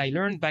I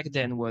learned back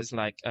then was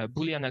like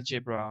Boolean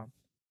algebra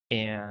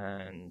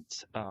and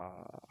a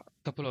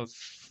couple of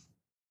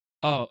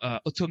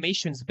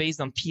automations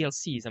based on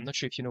PLCs. I'm not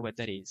sure if you know what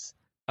that is.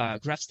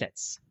 Graph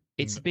stats.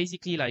 It's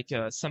basically like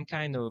some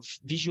kind of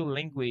visual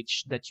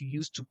language that you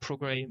use to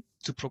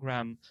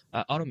program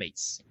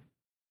automates.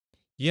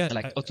 Yeah,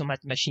 like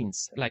automate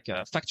machines, like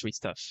factory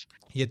stuff.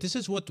 Yeah, this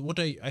is what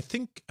I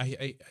think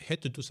I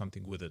had to do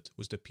something with it,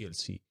 with the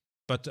PLC.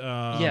 But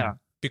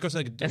because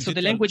so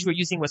the language we're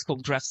using was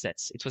called graph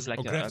sets. It was like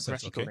a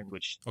graphical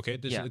language. Okay,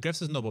 graph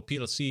sets, no, but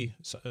PLC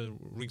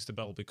rings the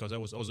bell because I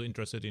was also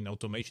interested in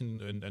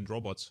automation and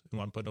robots in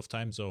one point of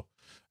time. So,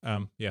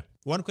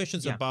 one question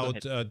is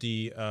about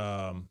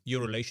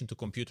your relation to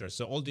computers.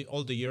 So all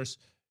the years,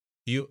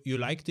 you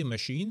like the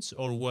machines,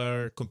 or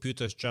were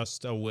computers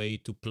just a way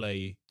to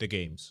play the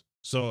games?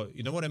 So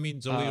you know what I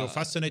mean. So you were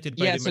fascinated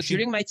by the machine. Yeah. So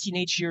during my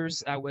teenage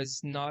years, I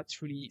was not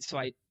really. So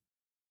I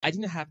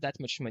didn't have that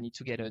much money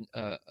to get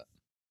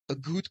a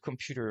good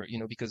computer,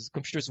 because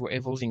computers were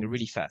evolving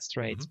really fast,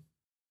 right?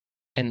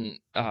 And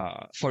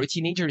for a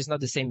teenager, it's not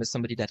the same as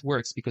somebody that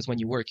works, because when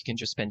you work, you can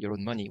just spend your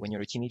own money. When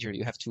you're a teenager,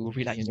 you have to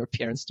rely on your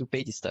parents to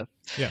pay this stuff.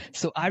 Yeah.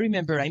 So I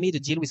remember I made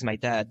a deal with my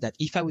dad that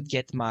if I would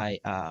get my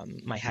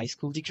my high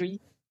school degree,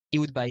 he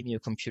would buy me a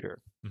computer.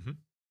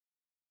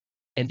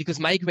 And because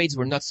my grades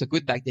were not so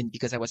good back then,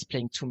 because I was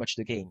playing too much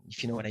the game,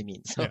 if you know what I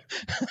mean. So,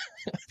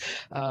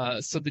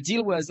 so the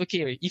deal was,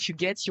 okay, if you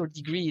get your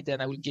degree,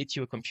 then I will get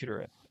you a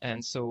computer.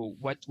 And so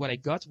what I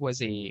got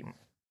was a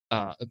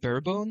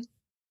Barebone.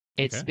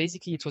 It's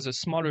basically, it was a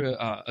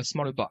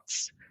smaller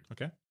box.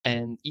 Okay.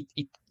 And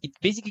it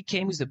basically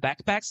came with a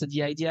backpack. So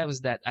the idea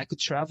was that I could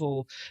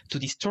travel to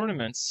these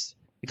tournaments,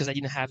 because I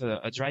didn't have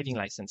a driving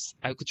license.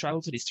 I could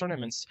travel to these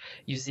tournaments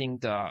using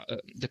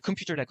the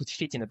computer that could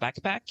fit in a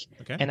backpack.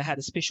 Okay. And I had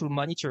a special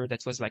monitor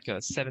that was like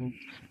a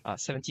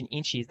 17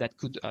 inches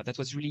that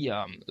was really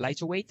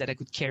lighter weight, that I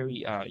could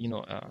carry,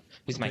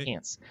 with my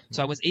hands.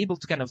 So I was able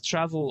to kind of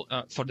travel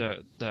for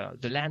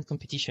the land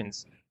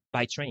competitions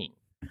by train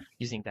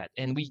using that.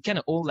 And we kind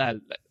of all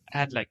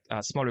had like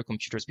smaller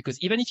computers, because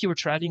even if you were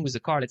traveling with a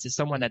car, let's say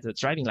someone had a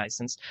driving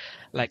license,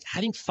 like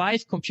having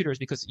 5 computers,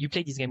 because you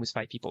play this game with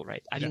 5 people,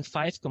 right? Having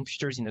 5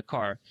 computers in a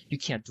car, you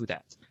can't do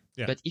that.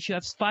 Yeah. But if you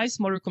have 5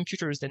 smaller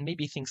computers, then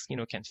maybe things,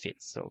 can fit.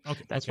 So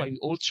that's why we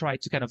all try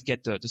to kind of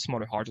get the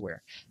smaller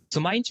hardware. So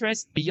my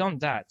interest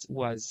beyond that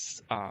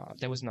was,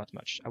 there was not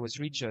much. I was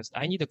really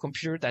I need a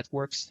computer that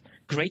works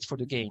great for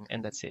the game,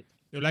 and that's it.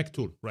 You like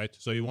tool, right?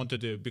 So you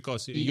wanted to,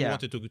 because you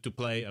wanted to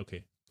play.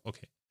 Okay.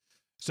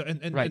 So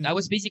and I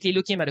was basically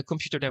looking at a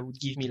computer that would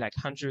give me like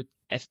 100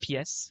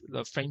 FPS,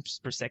 frames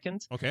per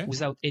second,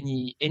 without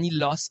any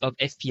loss of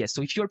FPS.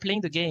 So if you're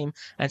playing the game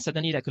and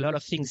suddenly like a lot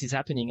of things is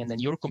happening, and then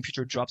your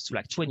computer drops to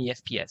like 20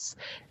 FPS,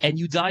 and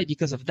you die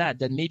because of that,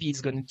 then maybe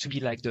it's going to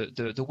be like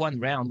the one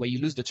round where you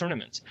lose the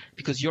tournament,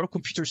 because your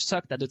computer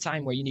sucked at the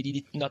time where you needed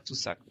it not to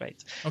suck,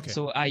 right? Okay.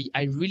 So I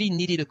really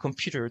needed a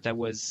computer that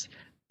was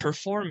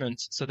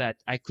performant, so that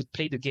I could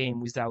play the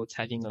game without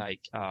having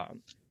like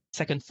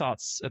second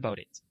thoughts about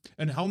it.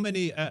 And how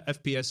many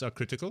FPS are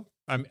critical?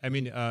 I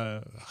mean,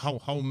 how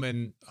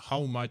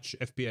much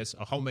FPS,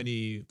 or how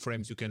many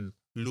frames you can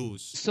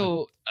lose?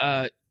 So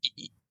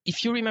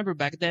if you remember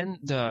back then,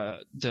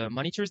 the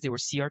monitors, they were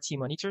CRT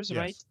monitors,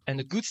 right? And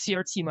a good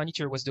CRT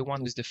monitor was the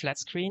one with the flat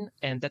screen,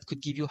 and that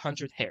could give you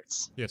 100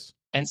 hertz. Yes.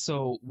 And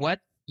so what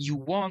you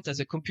want as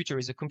a computer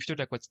is a computer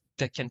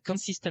that can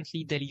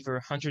consistently deliver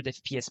 100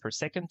 FPS per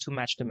second to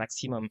match the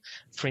maximum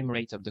frame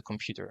rate of the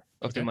computer,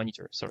 of the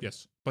monitor. Sorry.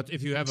 Yes, but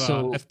if you have a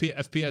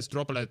FPS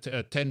drop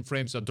at 10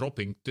 frames are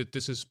dropping,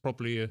 this is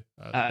probably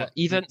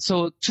even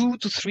so 2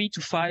 to 3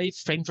 to 5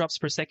 frame drops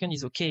per second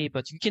is okay,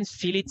 but you can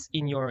feel it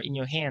in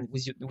your hand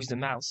with the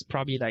mouse,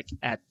 probably like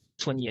at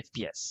 20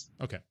 FPS.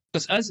 Okay.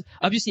 Because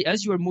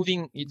as you are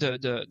moving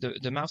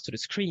the mouse to the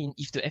screen,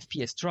 if the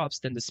FPS drops,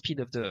 then the speed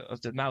of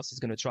the mouse is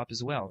going to drop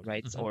as well,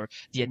 right? Mm-hmm. Or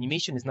the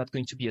animation is not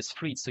going to be as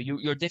fluid. So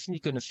you're definitely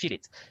going to feel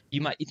it.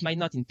 It might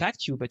not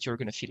impact you, but you're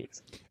going to feel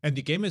it. And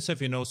the gamers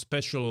have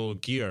special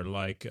gear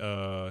like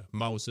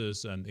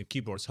mouses and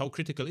keyboards. How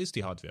critical is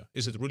the hardware?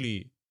 Is it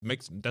really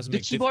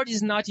the keyboard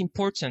is not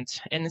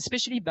important, and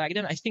especially back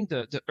then, I think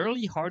the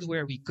early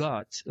hardware we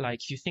got,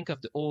 like if you think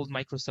of the old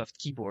Microsoft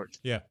keyboard,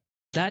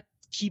 that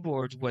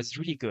keyboard was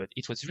really good.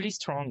 It was really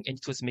strong and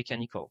it was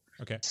mechanical.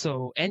 Okay.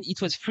 So, and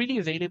it was freely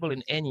available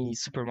in any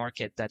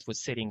supermarket that was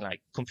selling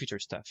like computer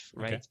stuff,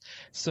 right? Okay.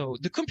 So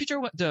the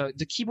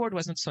keyboard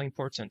was not so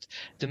important.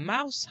 The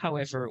mouse,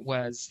 however,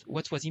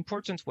 what was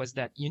important was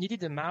that you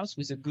needed a mouse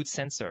with a good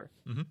sensor.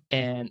 Mm-hmm.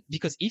 And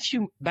because if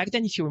you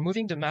were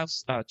moving the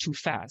mouse too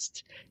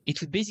fast,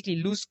 it would basically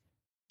lose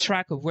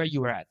track of where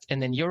you were at,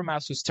 and then your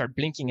mouse would start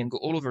blinking and go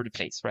all over the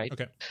place, right?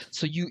 Okay.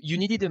 So you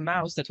needed a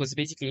mouse that was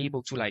basically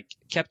able to like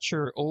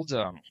capture all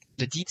the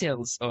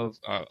details of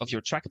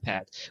your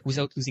trackpad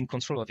without losing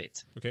control of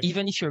it. Okay.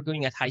 Even if you're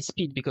going at high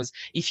speed, because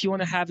if you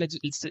want to have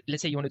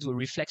let's say you want to do a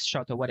reflex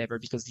shot or whatever,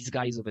 because this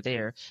guy is over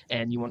there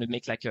and you want to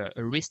make like a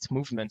wrist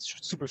movement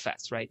super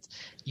fast, right?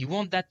 You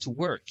want that to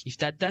work. If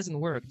that doesn't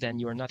work, then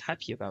you're not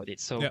happy about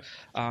it. So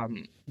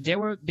there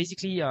were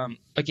basically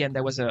again,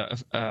 there was a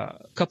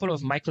couple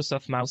of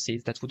Microsoft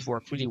mouses that would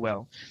work really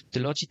well.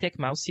 The Logitech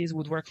mouses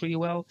would work really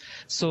well.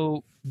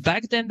 So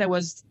back then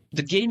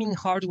the gaming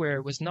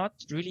hardware was not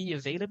really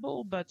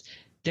available, but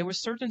there were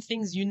certain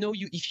things,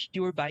 if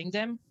you were buying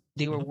them,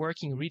 they were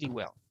working really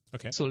well.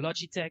 Okay. So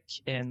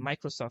Logitech and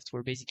Microsoft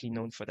were basically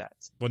known for that.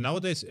 But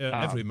nowadays,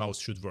 every mouse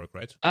should work,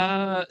 right?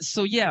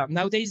 So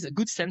nowadays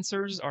good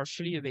sensors are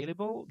freely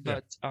available,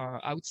 but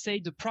I would say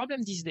the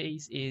problem these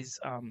days is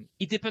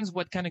it depends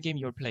what kind of game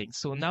you're playing.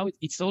 So now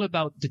it's all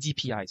about the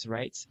DPIs,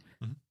 right?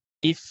 Mm-hmm.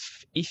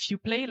 If you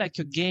play like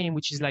a game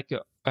which is like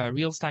a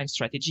real-time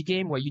strategy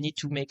game where you need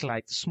to make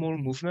like small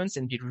movements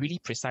and be really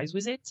precise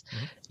with it,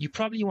 mm-hmm. you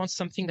probably want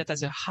something that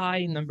has a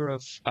high number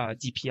of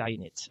DPI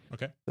in it.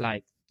 Okay.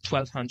 Like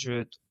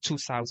 1200,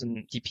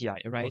 2000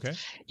 DPI, right? Okay.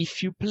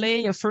 If you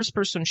play a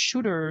first-person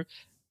shooter,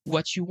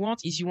 what you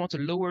want is a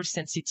lower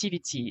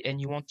sensitivity and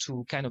you want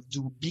to kind of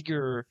do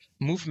bigger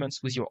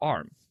movements with your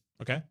arm.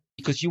 Okay.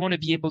 Because you want to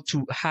be able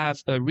to have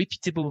a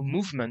repeatable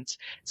movement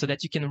so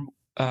that you can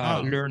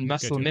learn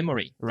muscle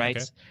memory, right?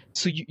 Okay.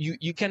 So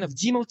you kind of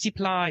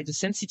demultiply the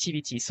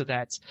sensitivity so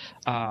that,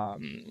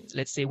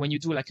 let's say when you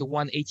do like a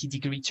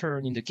 180-degree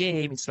turn in the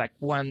game, it's like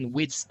one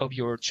width of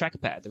your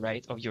trackpad,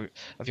 right? Of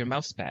your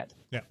mouse pad.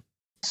 Yeah.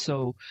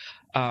 So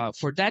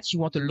for that, you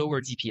want a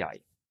lower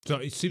DPI. So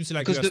it seems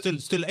like you're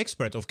still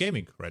expert of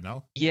gaming right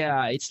now.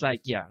 Yeah, it's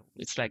like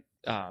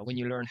when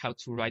you learn how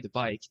to ride a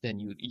bike, then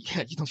you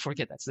don't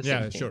forget that's the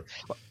same thing. Sure.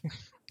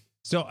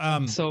 So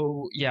I'm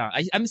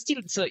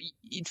still. So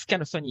it's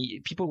kind of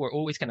funny. People were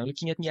always kind of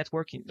looking at me at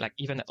work, like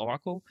even at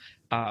Oracle.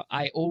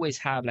 I always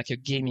have like a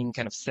gaming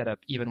kind of setup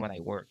even when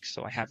I work.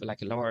 So I have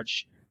like a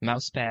large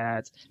mouse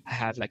pad. I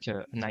have like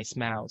a nice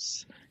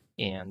mouse,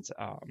 and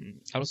I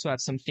also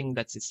have something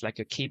it's like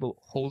a cable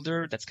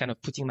holder that's kind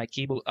of putting my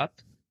cable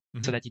up,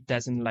 mm-hmm. so that it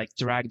doesn't like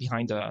drag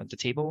behind the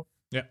table.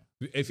 Yeah.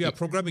 If you are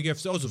programming, you have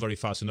to also very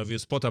fast. If you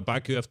spot a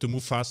bug, you have to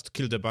move fast,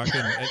 kill the bug.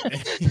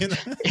 And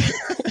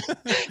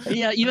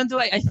Yeah, even though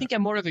I think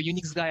I'm more of a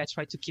Unix guy, I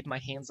try to keep my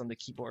hands on the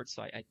keyboard.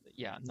 So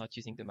I'm not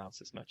using the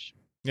mouse as much.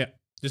 Yeah.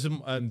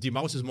 The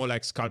mouse is more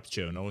like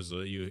sculpture,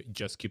 so you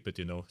just keep it,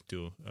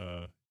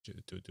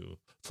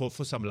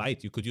 for some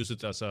light. You could use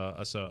it as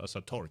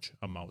a torch,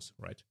 a mouse,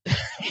 right?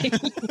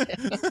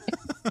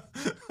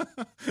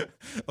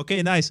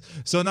 Okay, nice.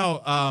 So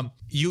now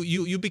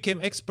you became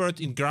expert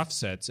in graph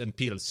sets and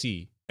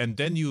PLC, and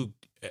then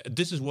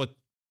this is what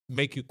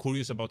make you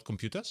curious about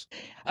computers?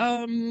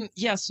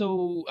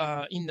 So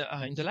in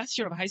the last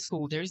year of high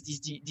school, there's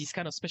this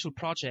kind of special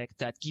project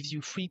that gives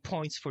you 3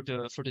 points for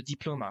the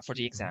diploma, for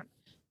the exam,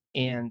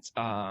 and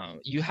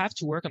you have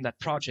to work on that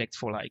project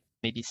for like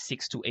maybe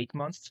 6 to 8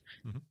 months,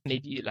 mm-hmm.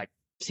 maybe like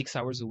 6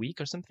 hours a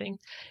week or something.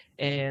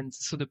 And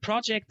so the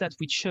project that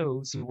we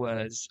chose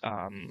was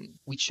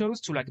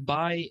to like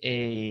buy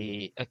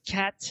a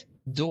cat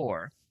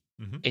door.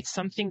 Mm-hmm. It's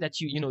something that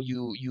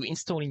you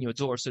install in your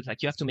door. So it's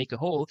like you have to make a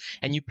hole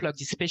and you plug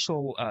this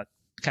special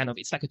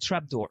it's like a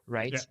trap door,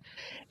 right? Yeah.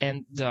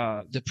 And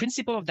the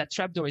principle of that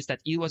trap door is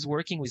that it was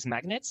working with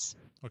magnets.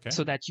 Okay.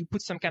 So that you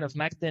put some kind of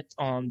magnet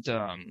on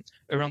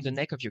around the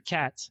neck of your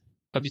cat.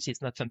 Obviously,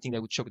 it's not something that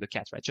would choke the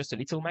cat, right? Just a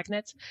little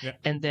magnet. Yeah.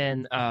 And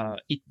then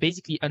it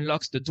basically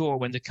unlocks the door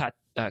when the cat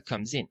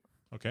comes in.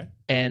 Okay.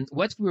 And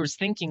what we were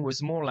thinking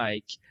was more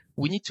like,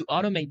 we need to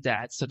automate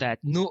that so that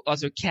no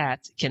other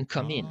cat can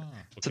come in.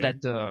 Okay. So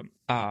that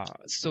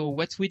so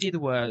what we did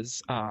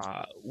was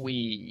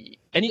obviously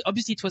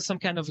it was some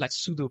kind of like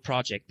pseudo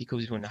project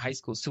because we were in high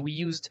school. So we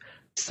used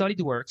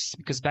SolidWorks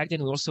because back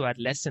then we also had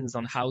lessons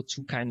on how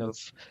to kind of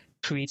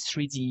create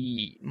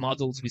 3D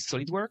models with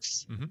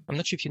SolidWorks. Mm-hmm. I'm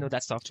not sure if you know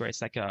that software.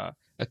 It's like a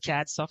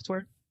CAD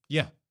software.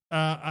 Yeah.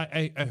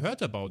 I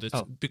heard about it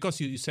because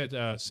you said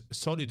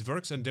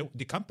SolidWorks, and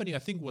the company I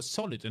think was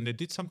Solid, and they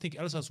did something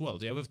else as well.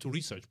 They have to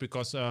research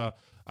because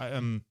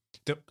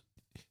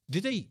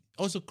did they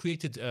also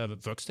created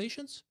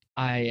workstations?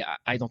 I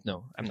don't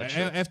know. I'm not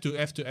sure. I have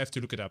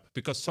to look it up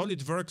because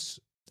SolidWorks.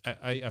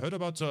 I heard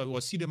about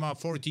was Cinema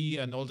 4D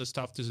and all the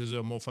stuff. This is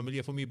more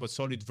familiar for me, but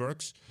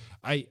SolidWorks,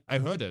 I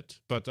heard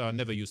it, but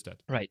never used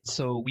that. Right.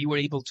 So we were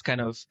able to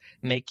kind of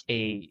make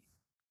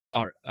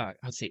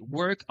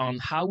work on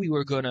how we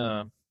were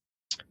gonna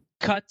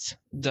cut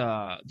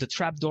the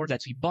trapdoor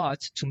that we bought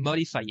to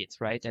modify it,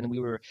 right? And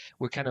we're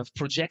kind of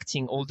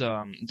projecting all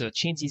the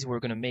changes we're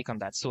gonna make on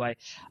that. So I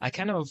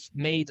kind of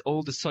made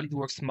all the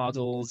SolidWorks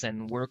models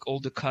and work all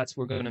the cuts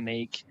we're gonna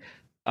make,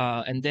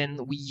 and then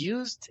we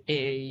used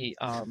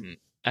and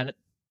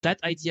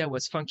that idea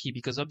was funky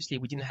because obviously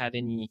we didn't have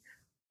any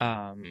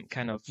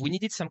we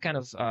needed some kind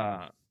of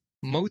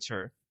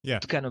motor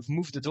to kind of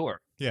move the door.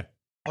 Yeah.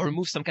 Or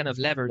remove some kind of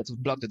lever that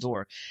would block the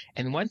door.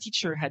 And one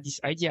teacher had this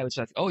idea, which was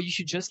like, oh, you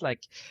should just like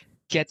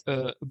get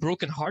a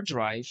broken hard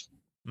drive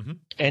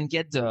and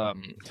get the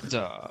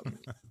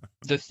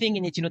thing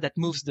in it, that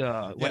moves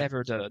the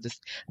whatever the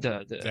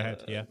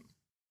head,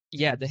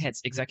 yeah, the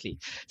heads, exactly.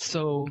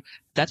 So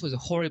that was a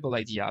horrible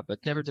idea,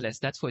 but nevertheless,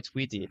 that's what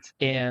we did.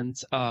 And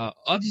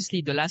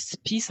obviously, the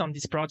last piece on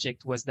this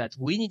project was that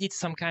we needed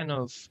some kind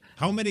of.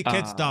 How many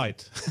cats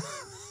died?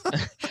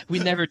 We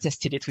never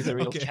tested it with a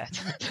real cat.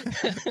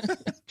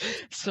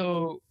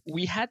 So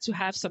we had to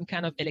have some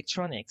kind of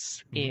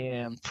electronics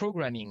and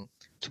programming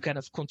to kind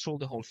of control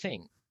the whole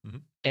thing.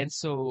 And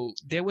so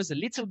there was a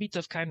little bit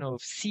of kind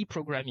of C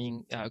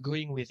programming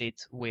going with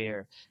it,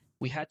 where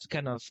we had to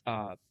kind of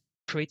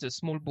create a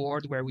small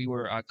board where we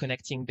were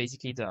connecting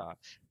basically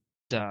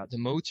the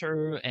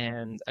motor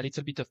and a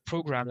little bit of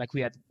program, like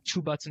we had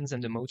 2 buttons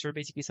and the motor,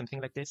 basically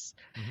something like this.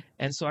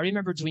 And so I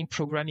remember doing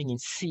programming in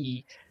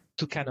C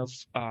to kind of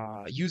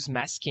use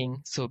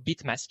masking, so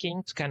bit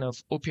masking, to kind of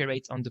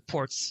operate on the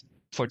ports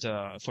for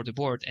the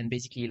board and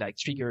basically like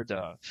trigger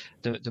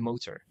the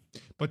motor.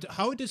 But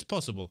how it is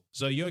possible?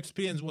 So your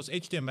experience was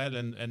HTML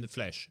and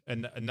Flash,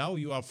 and now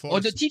you are forced. Oh,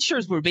 the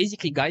teachers were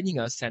basically guiding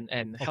us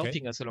and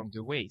helping us along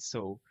the way.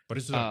 So, but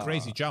it's a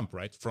crazy jump,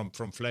 right? From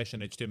Flash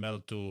and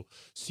HTML to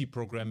C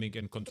programming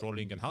and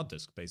controlling and hard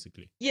disk,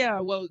 basically. Yeah.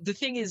 Well, the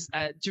thing is,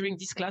 during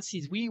these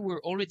classes, we were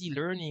already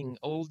learning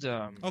all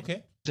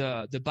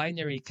the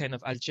binary kind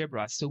of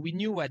algebra, so we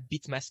knew what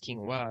bit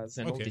masking was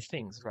and all these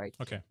things, right?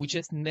 We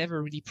just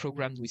never really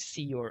programmed with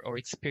C or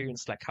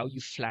experienced like how you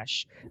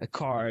flash a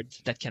card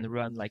that can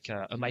run like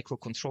a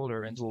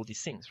microcontroller and do all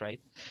these things,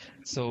 right?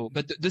 So,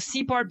 but the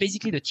C part,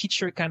 basically the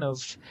teacher kind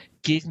of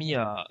gave me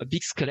a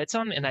big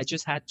skeleton, and I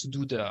just had to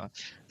do the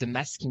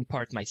masking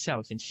part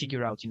myself and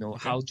figure out,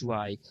 how do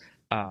I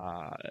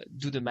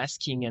do the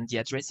masking and the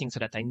addressing so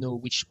that I know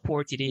which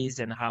port it is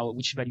and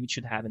which value it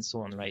should have and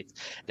so on, right?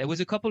 There was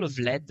a couple of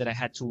LED that I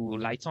had to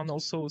light on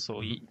also,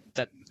 so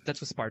that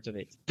was part of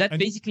it. That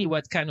basically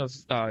what kind of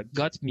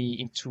got me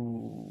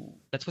into.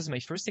 That was my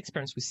first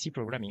experience with C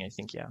programming, I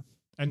think. Yeah.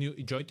 And you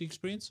enjoyed the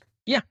experience?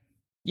 Yeah,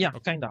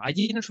 kind of. I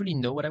didn't really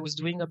know what I was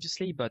doing,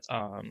 obviously, but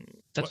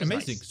that was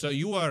amazing. Nice. So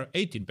you were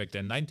 18 back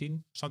then,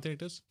 19, something like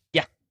this?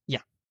 Yeah.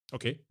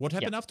 Okay. What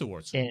happened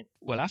afterwards?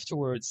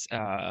 Afterwards,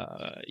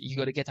 you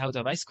got to get out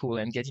of high school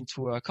and get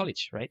into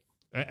college, right?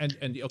 And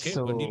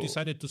when you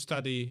decided to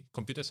study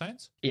computer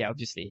science? Yeah,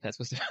 obviously. That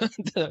was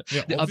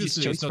the obvious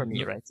choice for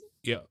me, right?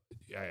 Yeah,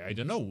 I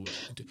don't know.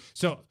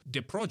 So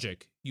the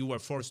project, you were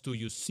forced to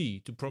use C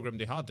to program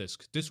the hard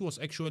disk. This was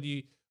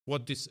actually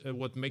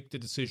what made the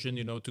decision,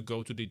 to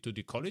go to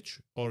the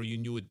college, or you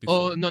knew it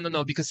before? Oh,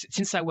 no, because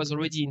since I was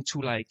already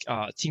into like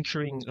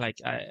tinkering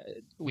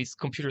with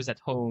computers at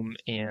home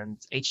and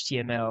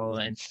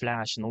HTML and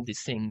Flash and all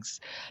these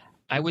things,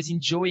 I was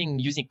enjoying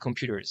using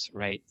computers,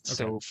 right? Okay.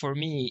 So for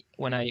me,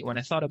 when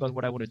I thought about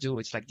what I want to do,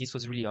 it's like this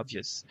was really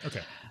obvious.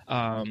 Okay.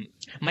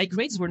 My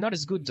grades were not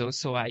as good though,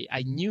 so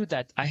I knew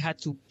that I had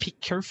to pick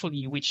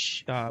carefully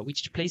which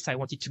place I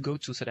wanted to go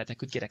to so that I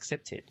could get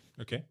accepted.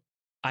 Okay.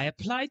 I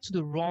applied to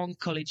the wrong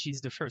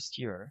colleges the first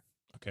year,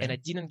 and I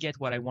didn't get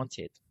what I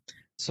wanted.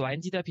 So I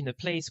ended up in a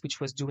place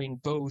which was doing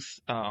both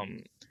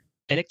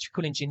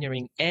electrical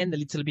engineering and a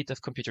little bit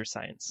of computer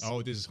science.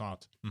 Oh, this is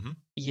hard. Mm-hmm.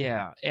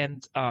 Yeah,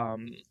 and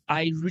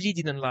I really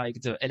didn't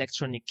like the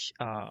electronic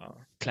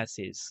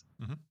classes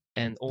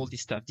and all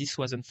this stuff. This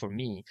wasn't for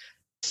me.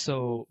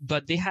 So,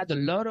 but they had a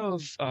lot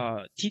of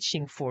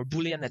teaching for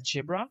Boolean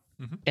algebra,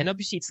 and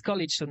obviously it's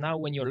college. So now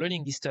when you're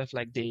learning this stuff,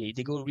 like they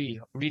go really,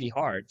 really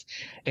hard.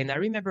 And I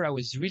remember I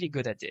was really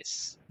good at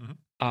this.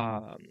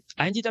 I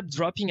ended up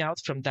dropping out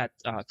from that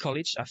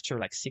college after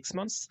like 6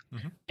 months.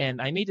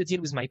 And I made a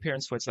deal with my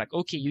parents where it's like,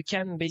 okay, you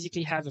can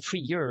basically have a free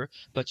year,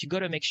 but you got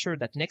to make sure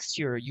that next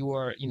year you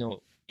are,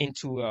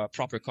 into a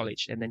proper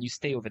college, and then you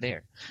stay over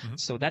there.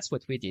 So that's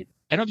what we did.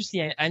 And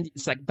obviously, and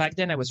it's like back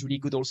then I was really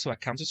good also at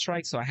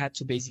Counter-Strike, so I had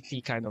to basically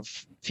kind of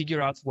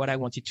figure out what I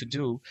wanted to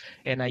do.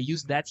 And I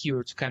used that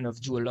year to kind of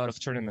do a lot of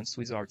tournaments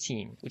with our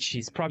team, which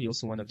is probably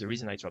also one of the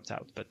reasons I dropped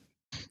out. But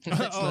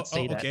let's not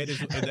say that. Okay,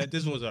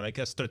 this was like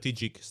a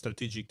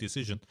strategic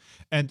decision.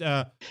 And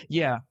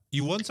yeah,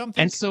 you won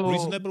something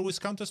reasonable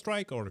with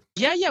Counter-Strike, or?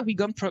 Yeah, we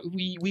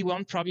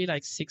won probably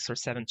like 6 or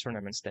 7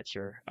 tournaments that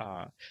year.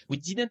 We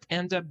didn't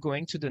end up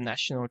going to the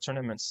national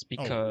tournaments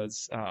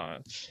because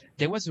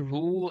there was a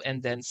rule,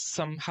 and then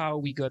somehow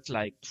we got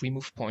like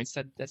remove points.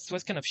 That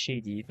was kind of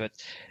shady. But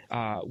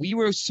we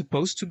were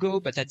supposed to go,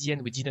 but at the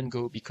end we didn't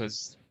go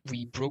because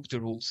we broke the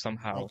rules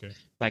somehow. Okay.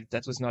 Like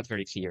that was not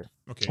very clear.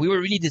 Okay. We were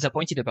really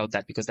disappointed about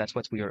that because that's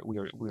what we were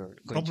going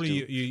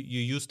probably to do. You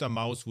used a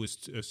mouse with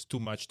too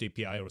much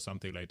DPI or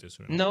something like this.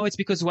 No, it's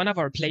because one of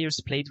our players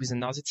played with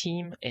another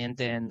team, and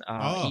then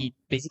he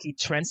basically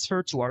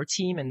transferred to our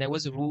team, and there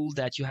was a rule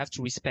that you have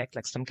to respect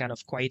like some kind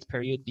of quiet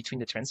period between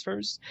the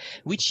transfers,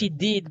 which he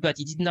did, but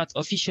he did not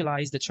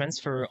officialize the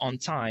transfer on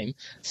time.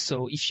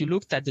 So if you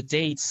looked at the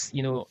dates,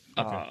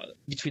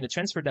 between the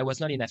transfer, there was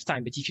not enough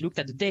time. But if you looked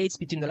at the dates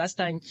between the last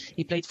time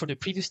he played for the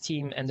previous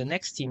team and the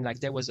next team, like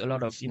there was a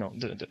lot of,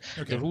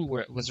 the rule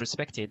was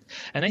respected.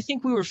 And I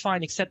think we were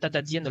fine, except that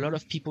at the end, a lot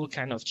of people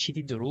kind of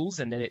cheated the rules,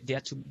 and they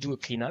had to do a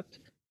cleanup.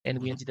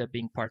 And we ended up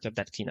being part of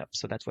that cleanup.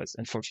 So that was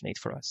unfortunate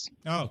for us.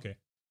 Oh, okay.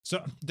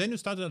 So then you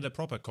started at a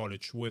proper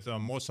college with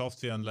more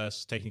software and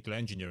less technical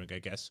engineering, I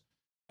guess.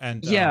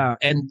 And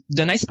and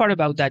the nice part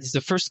about that is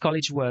the first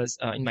college was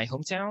in my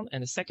hometown,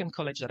 and the second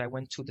college that I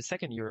went to the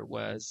second year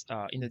was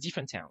in a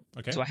different town.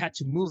 Okay. So I had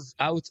to move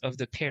out of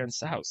the parents'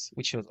 house,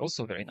 which was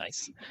also very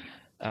nice.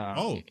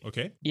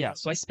 Okay. Yeah.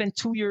 So I spent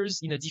 2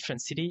 years in a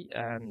different city,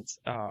 and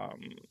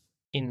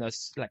in a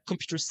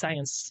computer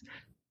science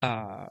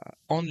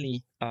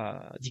only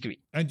degree.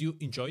 And you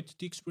enjoyed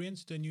the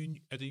experience then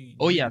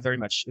Oh yeah, very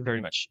much,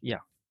 yeah.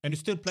 And you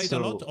still played a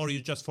lot, or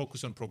you just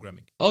focus on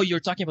programming? Oh,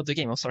 you're talking about the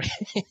game. Oh, sorry.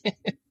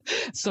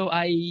 So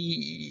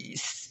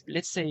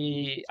let's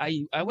say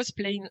I was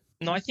playing.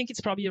 No, I think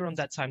it's probably around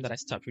that time that I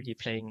stopped really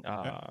playing.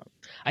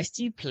 I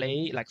still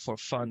play like for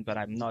fun, but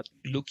I'm not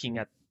looking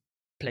at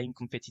playing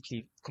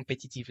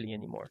competitively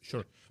anymore.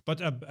 Sure.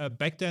 But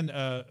back then,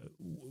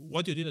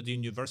 what you did at the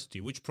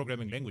university, which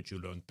programming language you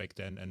learned back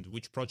then, and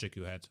which project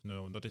you had?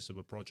 No,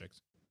 noticeable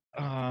projects.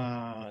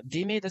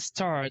 They made a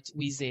start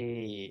with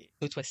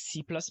it was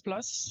C++,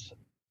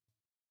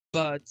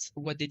 but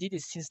what they did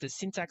is, since the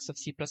syntax of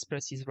C++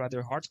 is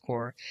rather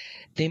hardcore,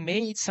 they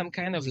made some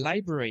kind of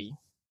library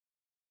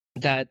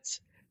that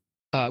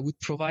would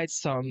provide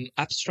some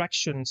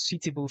abstraction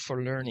suitable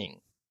for learning.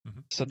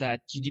 So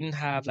that you didn't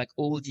have like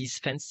all these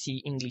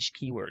fancy English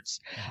keywords.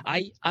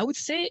 I would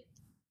say,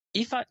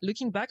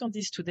 looking back on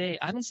this today,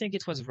 I don't think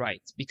it was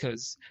right,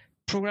 because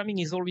programming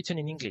is all written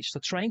in English. So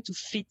trying to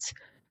fit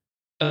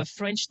a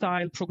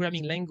French-style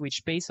programming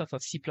language based off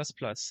of C++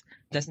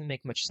 doesn't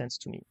make much sense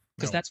to me,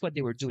 because that's what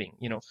they were doing.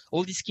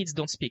 All these kids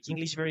don't speak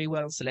English very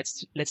well, so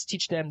let's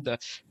teach them the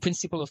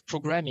principle of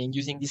programming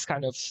using this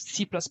kind of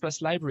C++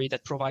 library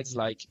that provides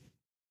like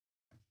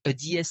a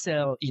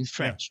DSL in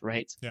French,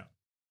 right? Yeah.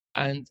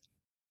 And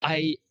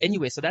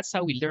so that's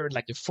how we learned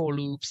like the for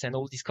loops and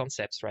all these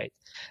concepts, right?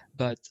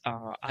 But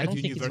I don't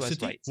think it was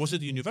right. Was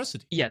it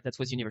university? Yeah, that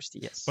was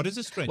university, yes. But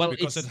it's strange,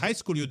 because at high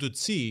school you did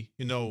C,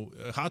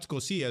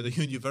 hardcore C. At the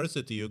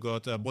university you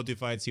got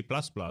modified C++,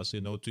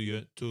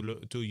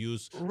 to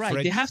use. Right,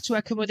 French. They have to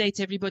accommodate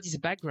everybody's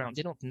background.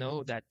 They don't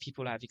know that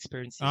people have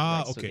experience in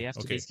that, so they have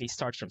to basically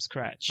start from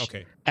scratch.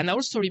 Okay. And I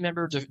also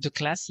remember the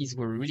classes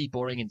were really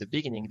boring in the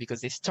beginning,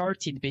 because they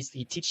started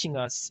basically teaching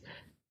us.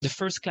 The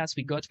first class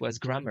we got was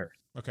grammar.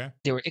 Okay.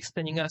 They were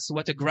explaining us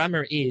what a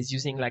grammar is,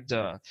 using like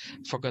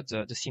forgot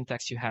the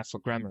syntax you have for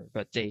grammar,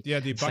 but the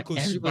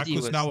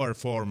Bacchus-Nauer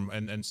form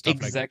and stuff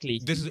exactly.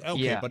 Like that. This is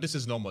okay, but this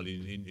is normal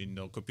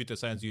in computer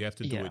science. You have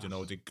to do it.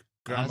 The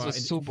grammar. That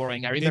was so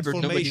boring. I remember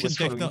nobody was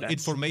following that.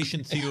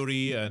 Information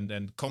theory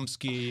and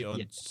Chomsky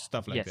and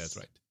stuff like that,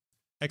 right?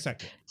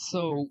 Exactly.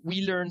 So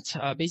we learned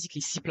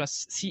basically C++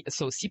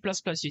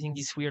 using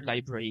this weird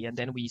library, and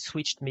then we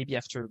switched maybe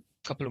after a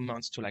couple of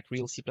months to like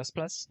real C++.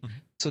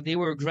 So they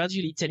were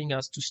gradually telling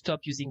us to stop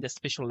using the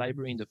special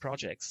library in the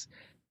projects.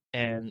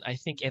 And I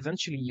think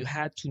eventually you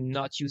had to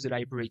not use the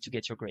library to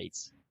get your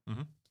grades.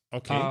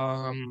 Okay.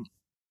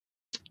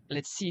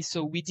 Let's see.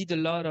 So we did a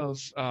lot of...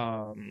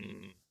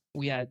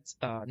 we had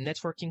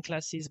networking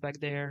classes back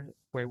there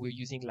where we're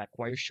using like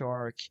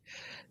Wireshark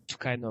to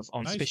kind of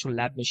on special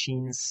lab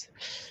machines.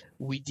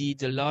 We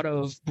did a lot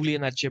of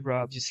Boolean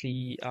algebra,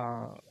 obviously.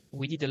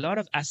 We did a lot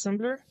of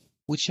assembler,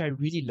 which I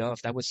really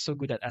loved. I was so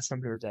good at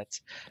assembler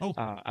that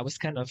I was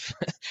kind of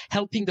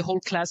helping the whole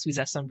class with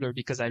assembler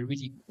because I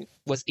really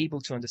was able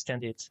to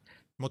understand it.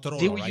 Motorola,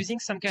 they were right? using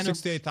some kind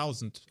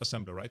 68,000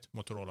 assembler, right?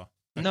 Motorola.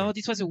 No,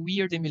 this was a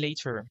weird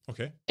emulator.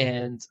 Okay.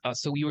 And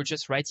so we were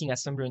just writing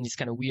assembler in this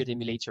kind of weird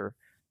emulator.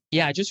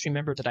 Yeah, I just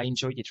remember that I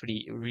enjoyed it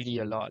really, really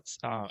a lot.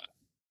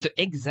 The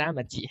exam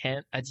at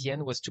the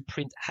end was to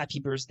print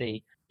happy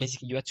birthday.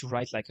 Basically, you had to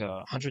write like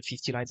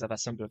 150 lines of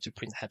assembler to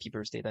print happy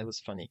birthday. That was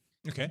funny.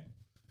 Okay.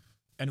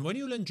 And when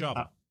you learn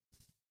Java,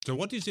 so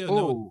what is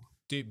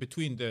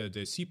between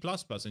the C++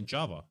 and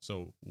Java?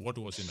 So what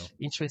was,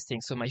 Interesting.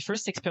 So my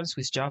first experience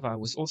with Java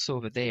was also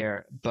over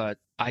there, but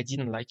I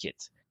didn't like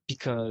it.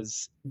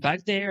 Because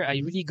back there,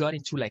 I really got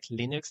into like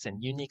Linux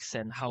and Unix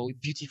and how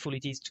beautiful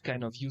it is to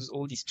kind of use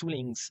all these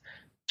toolings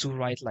to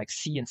write like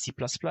C and C++.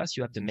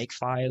 You have the make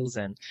files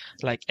and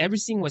like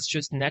everything was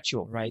just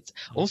natural, right?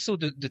 Mm-hmm. Also,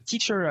 the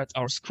teacher at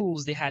our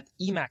schools, they had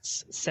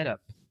Emacs set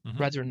up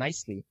rather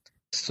nicely.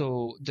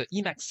 So the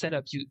Emacs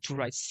setup to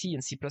write C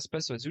and C++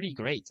 was really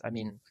great. I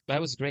mean,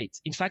 that was great.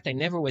 In fact, I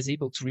never was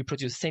able to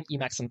reproduce the same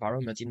Emacs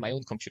environment in my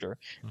own computer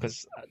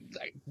because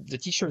the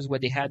teachers,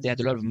 what they had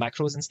a lot of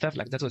macros and stuff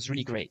like that was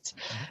really great.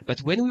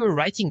 But when we were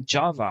writing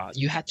Java,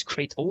 you had to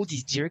create all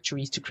these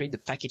directories to create the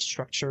package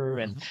structure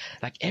and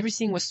like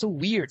everything was so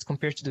weird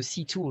compared to the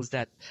C tools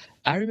that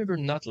I remember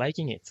not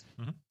liking it.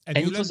 And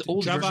you learned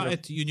Java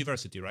at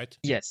university, right?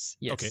 Yes.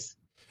 Okay.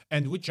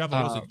 And which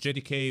Java was it?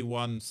 JDK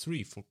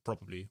 1.3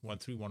 probably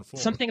 1.3, 1.4?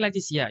 Something like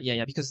this,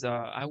 yeah. Because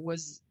I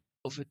was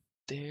over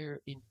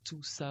there in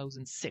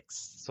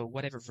 2006, so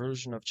whatever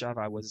version of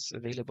Java was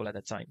available at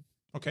that time.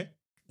 Okay,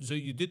 so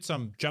you did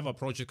some Java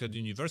project at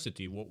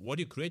university. What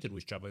you created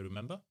with Java?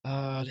 Remember?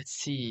 Let's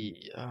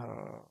see.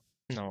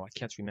 No, I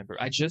can't remember.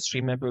 I just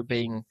remember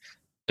being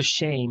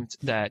ashamed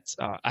that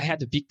I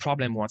had a big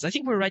problem once. I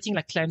think we were writing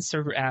like client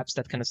server apps,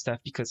 that kind of stuff,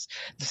 because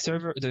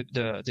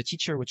the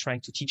teacher was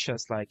trying to teach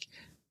us like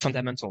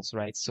fundamentals,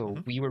 right? So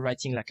we were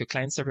writing like a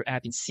client server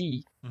app in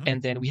C,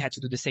 and then we had to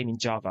do the same in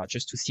Java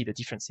just to see the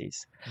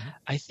differences.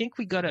 I think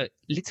we got a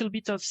little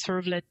bit of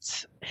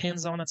servlet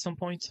hands-on at some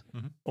point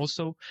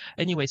also.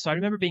 Anyway, so I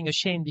remember being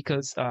ashamed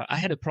because I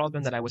had a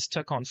problem that I was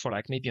stuck on for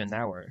like maybe an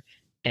hour,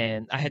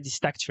 and I had this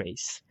stack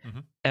trace,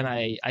 and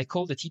I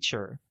called the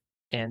teacher.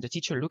 And the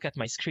teacher looked at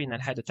my screen and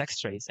had a stack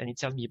trace, and he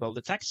tells me, well,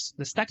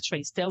 the stack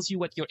trace tells you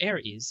what your error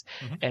is,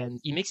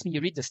 and he makes me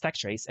read the stack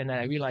trace, and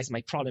I realized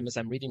my problem is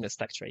I'm reading the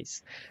stack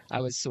trace.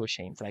 I was so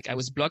ashamed. Like I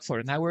was blocked for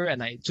an hour,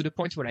 and to the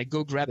point where I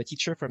go grab a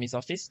teacher from his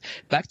office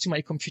back to my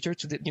computer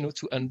to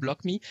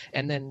unblock me,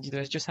 and then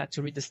I just had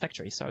to read the stack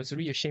trace. So I was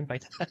really ashamed by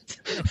that.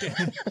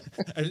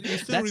 Okay. You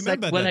still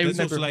remember that? This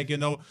was like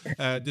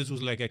this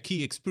was like a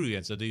key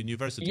experience at the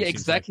university. Yeah,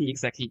 exactly.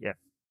 Yeah.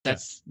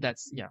 That's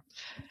yeah.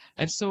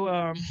 And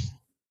so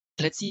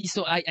let's see.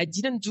 So I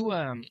didn't do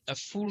a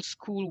full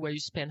school where you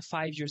spend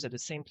 5 years at the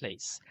same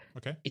place.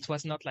 Okay. It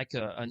was not like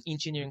an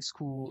engineering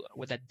school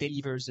that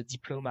delivers a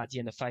diploma at the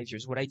end of 5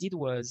 years. What I did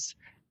was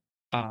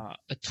a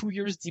 2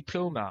 years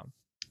diploma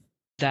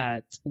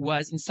that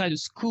was inside a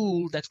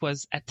school that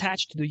was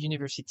attached to the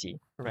university,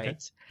 right?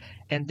 Okay.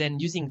 And then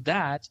using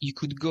that, you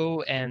could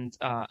go and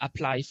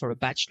apply for a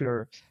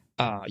bachelor.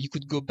 You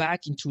could go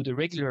back into the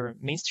regular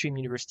mainstream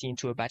university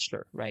into a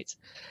bachelor, right?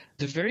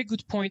 The very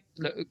good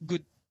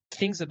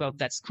things about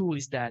that school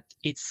is that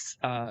it's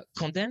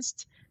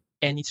condensed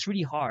and it's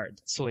really hard.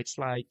 So it's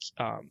like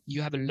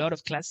you have a lot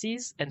of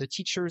classes and the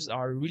teachers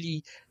are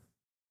really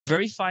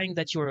verifying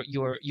that you're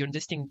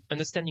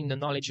understanding the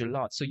knowledge a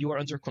lot. So you are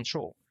under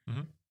control.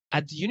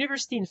 At the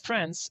university in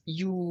France,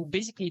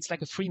 it's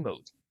like a free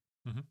mode.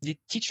 The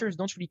teachers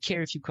don't really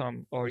care if you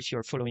come or if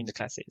you're following the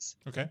classes.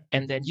 Okay.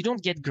 And then you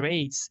don't get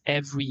grades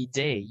every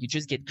day. You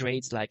just get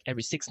grades like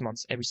every 6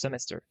 months, every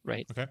semester,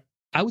 right? Okay.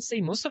 I would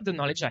say most of the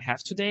knowledge I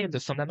have today,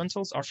 the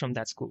fundamentals, are from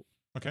that school.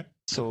 Okay.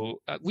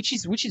 So, which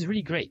is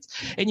really great.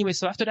 Anyway,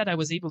 so after that, I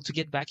was able to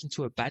get back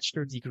into a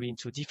bachelor degree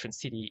into a different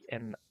city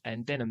and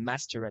then a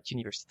master at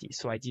university.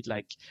 So I did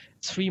like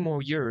 3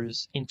 more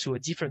years into a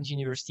different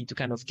university to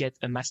kind of get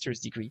a master's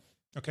degree.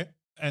 Okay.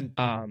 And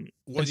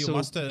was your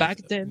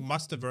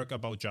master work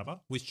about Java,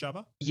 with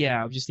Java?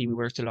 Yeah, obviously we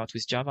worked a lot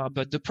with Java.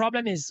 But the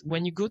problem is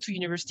when you go to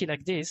university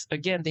like this,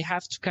 again, they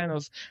have to kind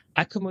of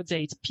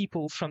accommodate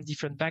people from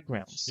different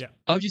backgrounds. Yeah.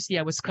 Obviously,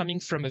 I was coming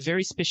from a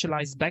very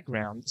specialized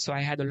background, so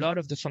I had a lot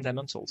of the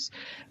fundamentals.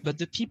 But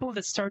the people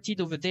that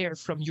started over there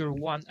from year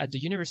 1 at the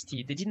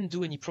university, they didn't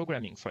do any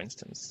programming, for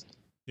instance.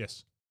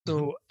 Yes.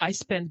 So I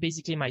spent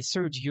basically my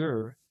 3rd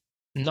year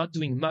not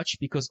doing much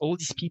because all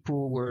these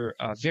people were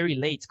very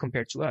late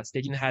compared to us.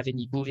 They didn't have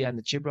any Boolean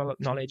algebra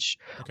knowledge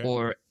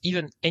or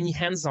even any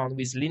hands-on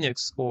with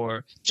Linux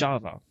or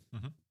Java.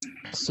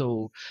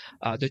 So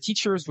the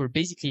teachers were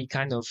basically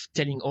kind of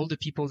telling all the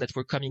people that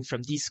were coming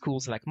from these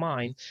schools like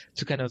mine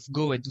to kind of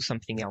go and do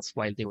something else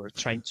while they were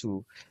trying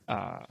to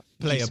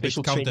play a bit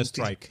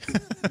Counter-Strike.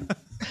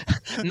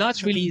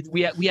 Not really.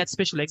 We had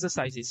special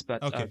exercises,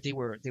 but they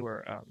were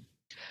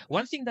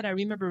one thing that I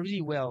remember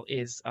really well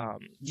is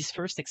this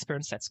first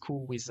experience at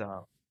school with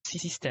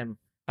system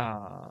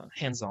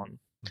hands-on.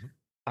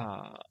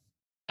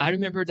 I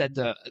remember that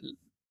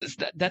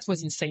that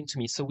was insane to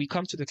me. So we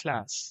come to the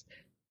class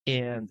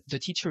and the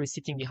teacher is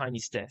sitting behind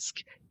his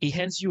desk. He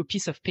hands you a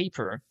piece of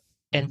paper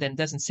and then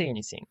doesn't say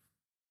anything.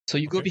 So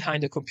you go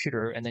behind the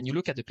computer and then you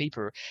look at the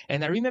paper.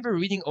 And I remember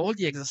reading all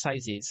the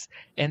exercises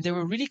and they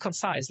were really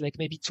concise, like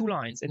maybe 2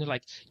 lines. And they're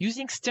like,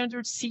 using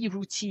standard C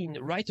routine,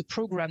 write a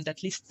program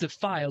that lists the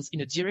files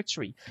in a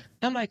directory.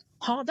 And I'm like,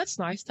 oh, that's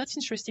nice. That's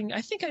interesting. I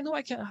think I know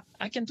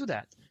I can do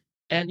that.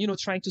 And,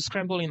 trying to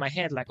scramble in my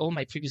head, like all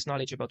my previous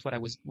knowledge about what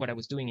I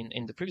was doing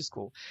in the previous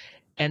school.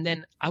 And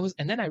then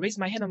I raised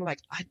my hand. I'm like,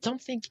 I don't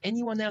think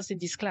anyone else in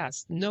this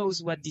class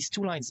knows what these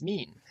 2 lines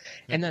mean.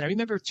 Yeah. And then I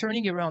remember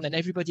turning around and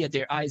everybody had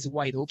their eyes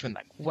wide open,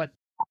 like, what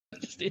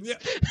is this? Yeah.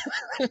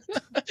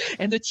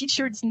 And the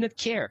teacher did not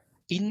care.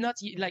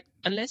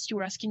 Unless you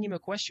were asking him a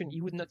question, he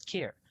would not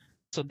care.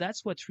 So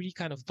that's what really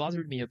kind of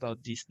bothered me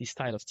about this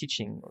style of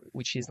teaching,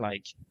 which is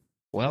like,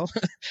 well,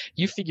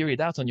 you figure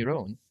it out on your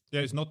own. Yeah,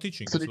 it's not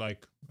teaching. So it's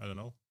like, I don't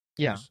know.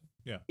 Yeah.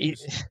 Yeah.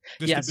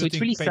 So it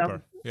really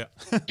paper. Yeah.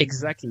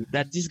 Exactly.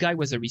 That this guy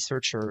was a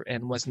researcher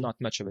and was not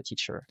much of a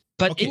teacher.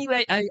 But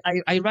anyway,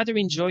 I rather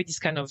enjoy this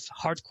kind of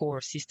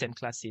hardcore system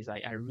classes.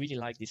 I really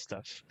like this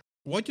stuff.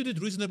 What you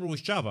did reasonable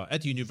with Java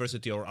at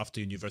university or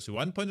after university?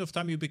 One point of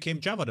time you became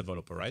Java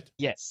developer, right?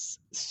 Yes.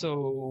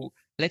 So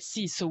let's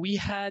see. So we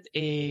had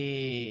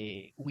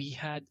a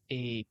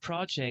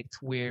project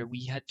where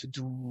we had to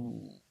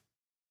do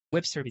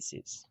web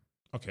services.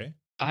 Okay.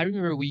 I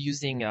remember we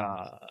using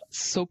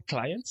SOAP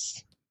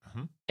clients,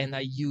 and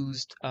I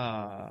used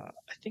I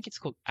think it's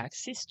called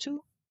Axis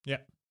 2. Yeah,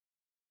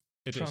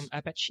 from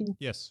Apache.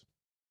 Yes.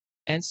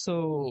 And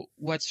so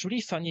what's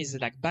really funny is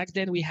like back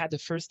then we had the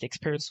first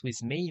experience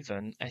with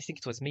Maven. I think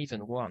it was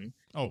Maven 1.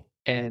 Oh.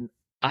 And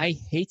I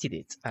hated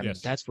it. I mean,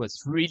 that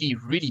was really,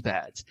 really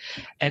bad.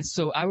 And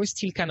so I was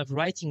still kind of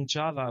writing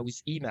Java with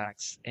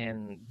Emacs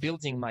and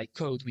building my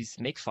code with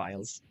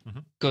makefiles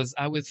because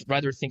I was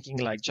rather thinking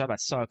like Java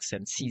sucks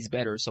and C is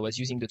better. So I was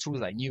using the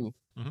tools I knew.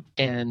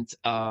 And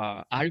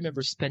I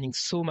remember spending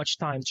so much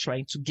time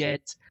trying to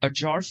get a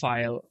jar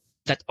file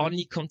that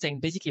only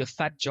contained basically a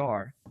fat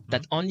jar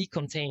that only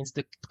contained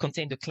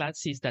the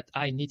classes that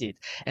I needed.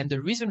 And the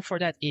reason for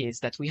that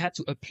is that we had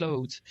to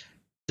upload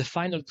the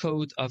final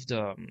code of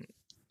the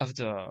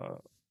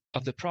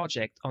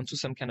project onto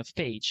some kind of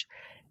page,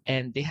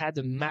 and they had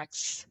a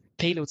max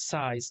payload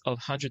size of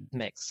 100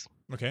 megs.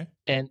 Okay.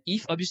 And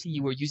if obviously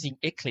you were using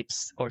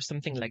Eclipse or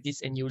something like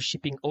this and you were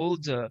shipping all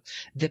the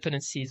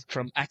dependencies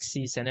from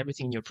Axis and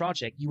everything in your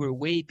project, you were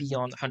way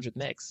beyond 100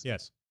 megs.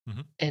 Yes.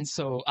 And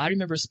so I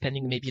remember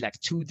spending maybe like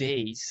 2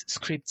 days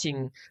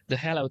scripting the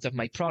hell out of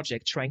my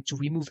project, trying to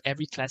remove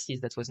every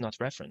classes that was not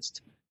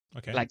referenced.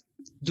 Okay. Like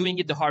doing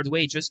it the hard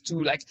way just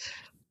to like,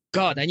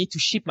 God, I need to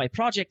ship my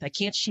project. I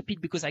can't ship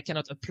it because I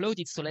cannot upload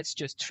it. So let's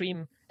just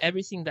trim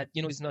everything that,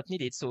 is not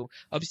needed. So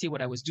obviously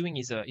what I was doing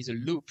is a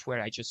loop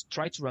where I just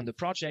try to run the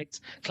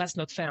project, class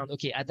not found.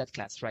 Okay, add that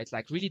class, right?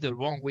 Like really the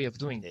wrong way of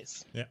doing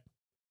this. Yeah.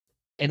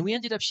 And we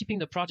ended up shipping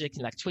the project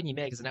in like 20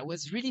 megs and I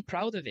was really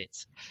proud of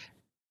it.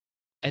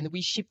 And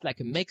we shipped like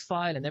a make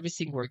file and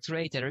everything worked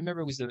great. And I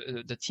remember with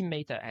the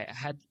teammate I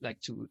had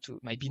like to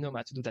my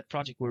binoma to do that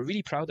project. We're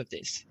really proud of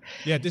this.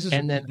 Yeah, this is,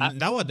 and then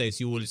nowadays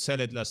you will sell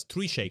it as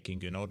tree shaking.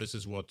 This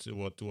is what.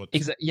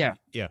 Yeah.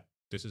 Yeah,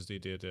 this is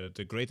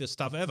the greatest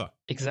stuff ever.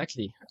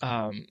 Exactly.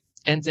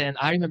 And then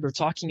I remember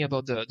talking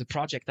about the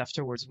project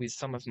afterwards with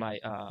some of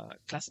my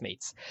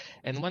classmates.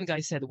 And one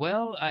guy said,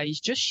 well, I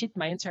just shipped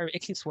my entire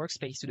Eclipse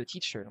workspace to the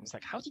teacher. And I was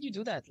like, how did you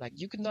do that? Like,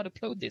 you could not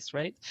upload this,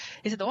 right?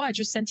 He said, oh, I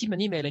just sent him an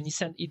email and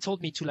he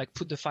told me to like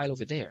put the file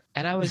over there.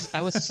 And I was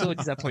so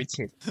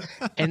disappointed.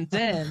 And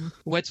then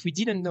what we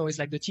didn't know is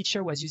like the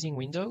teacher was using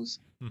Windows.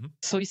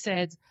 So he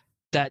said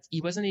that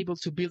he wasn't able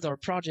to build our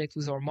project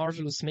with our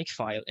marvelous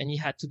makefile, and he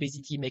had to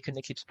basically make an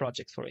Eclipse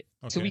project for it.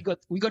 Okay. So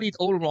we got it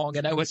all wrong,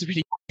 and I was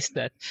really pissed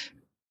that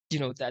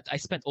that I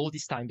spent all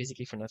this time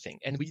basically for nothing,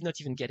 and we did not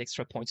even get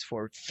extra points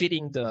for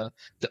fitting the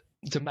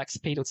max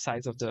payload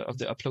size of the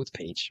upload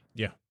page.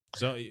 Yeah.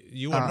 So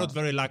you are not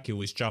very lucky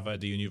with Java at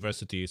the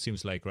university, it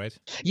seems like, right?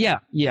 Yeah.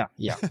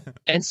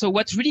 And so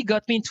what really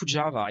got me into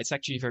Java, it's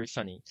actually very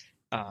funny.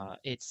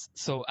 It's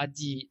so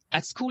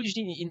at school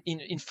usually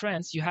in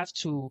France you have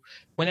to,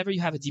 whenever you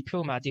have a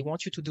diploma, they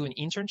want you to do an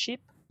internship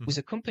with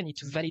a company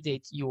to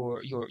validate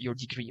your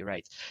degree,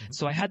 right?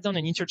 So I had done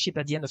an internship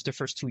at the end of the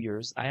first 2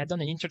 years. I had done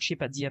an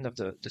internship at the end of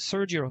the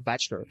third year of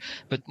bachelor,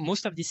 but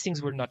most of these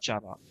things were not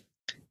Java.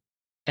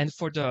 And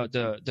for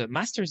the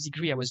master's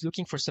degree, I was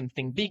looking for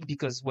something big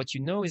because what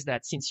you know is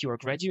that since you are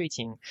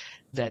graduating,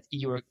 that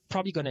you're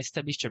probably going to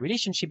establish a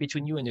relationship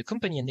between you and the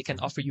company and they can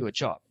offer you a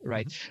job,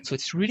 right? So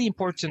it's really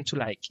important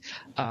to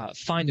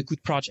find a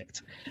good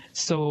project.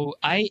 So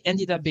I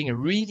ended up being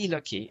really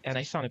lucky and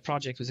I found a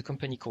project with a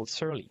company called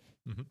Surly.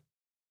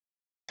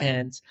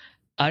 And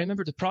I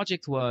remember the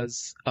project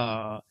was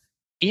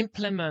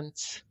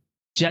implement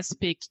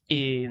JASPIC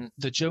in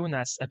the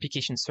Jonas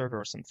application server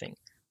or something.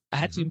 I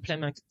had to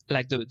implement,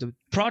 like the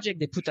project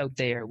they put out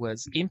there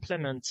was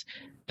implement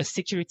a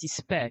security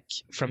spec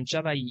from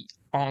Java EE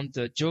on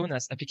the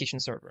Jonas application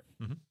server.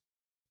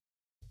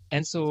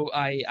 And so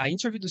I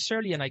interviewed with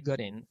Surly and I got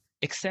in,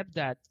 except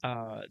that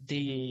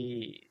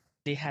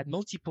they had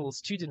multiple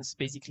students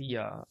basically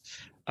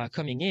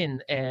coming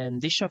in,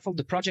 and they shuffled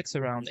the projects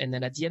around, and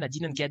then at the end I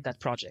didn't get that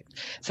project.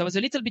 So I was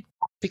a little bit,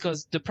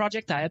 because the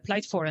project I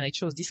applied for and I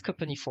chose this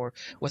company for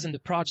wasn't the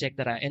project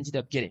that I ended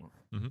up getting.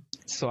 Mm-hmm.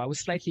 So I was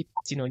slightly,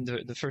 in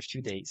the first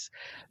few days,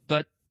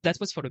 but that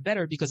was for the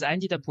better, because I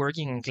ended up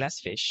working on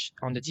Glassfish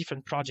on a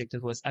different project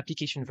that was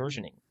application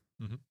versioning.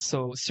 Mm-hmm.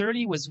 So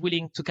Surly was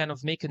willing to kind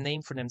of make a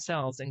name for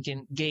themselves and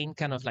gain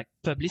kind of like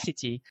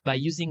publicity by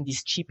using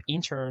these cheap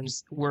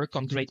interns, work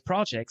on great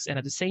projects, and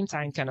at the same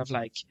time kind of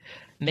like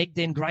make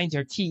them grind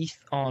their teeth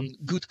on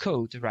good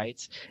code,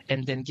 right?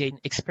 And then gain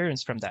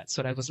experience from that.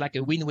 So that was like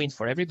a win-win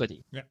for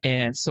everybody. Yeah.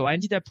 And so I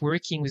ended up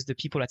working with the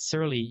people at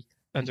Surly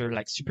under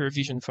like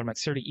supervision from like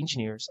Surly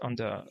engineers on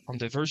the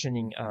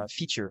versioning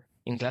feature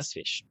in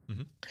Glassfish.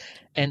 Mm-hmm.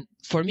 And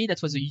for me,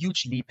 that was a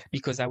huge leap,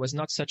 because I was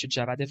not such a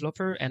Java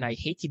developer, and I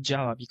hated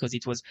Java because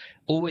it was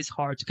always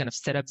hard to kind of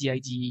set up the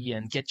IDE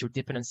and get your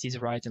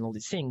dependencies right and all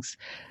these things.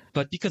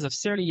 But because of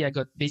Surly, I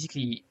got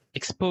basically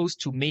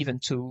exposed to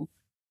Maven 2,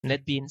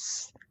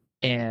 NetBeans,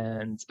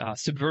 and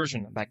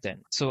Subversion back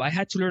then. So I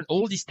had to learn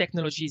all these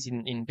technologies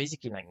in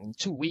basically like in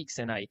 2 weeks,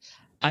 and I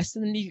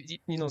suddenly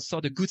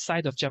saw the good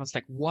side of Java. It's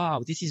like,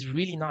 wow, this is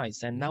really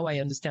nice, and now I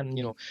understand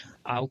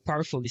how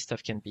powerful this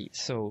stuff can be.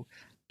 So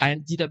I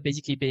ended up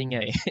basically being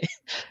a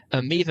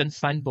Maven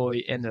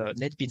fanboy and a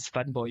NetBeans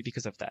fanboy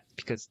because of that,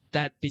 because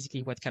that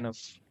basically what kind of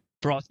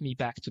brought me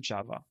back to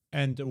Java.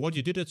 And what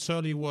you did at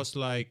Surly was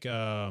like,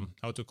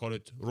 how to call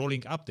it,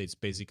 rolling updates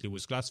basically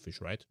with Glassfish,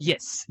 right?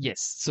 Yes.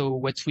 So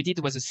what we did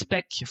was a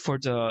spec for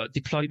the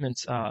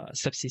deployment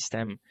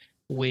subsystem,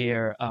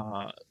 where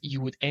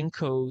you would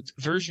encode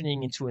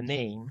versioning into a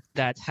name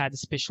that had a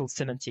special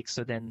semantics.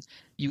 So then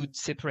you would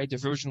separate the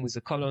version with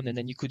a colon, and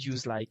then you could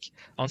use like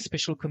on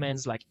special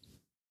commands like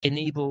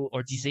enable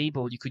or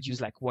disable, you could use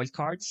like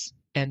wildcards.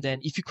 And then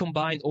if you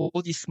combine all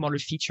these smaller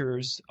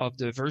features of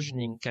the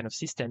versioning kind of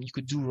system, you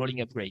could do rolling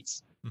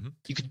upgrades. Mm-hmm.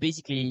 You could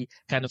basically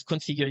kind of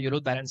configure your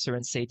load balancer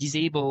and say,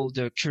 disable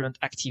the current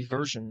active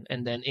version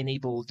and then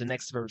enable the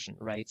next version,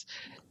 right?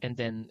 And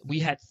then we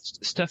had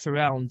stuff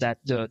around that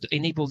the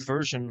enabled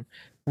version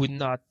would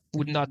not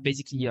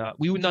basically,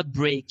 we would not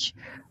break,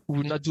 we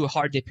would not do a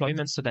hard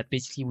deployment, so that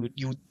basically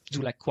you would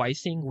do like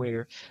quieting,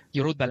 where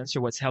your load balancer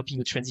was helping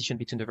you transition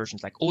between the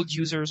versions. Like old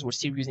users were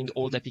still using the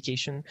old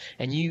application,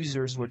 and new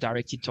users were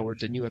directed toward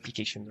the new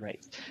application,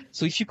 right?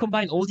 So if you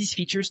combine all these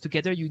features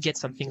together, you get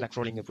something like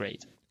rolling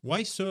upgrade.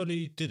 Why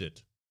Surly did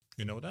it?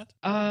 You know that?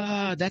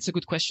 That's a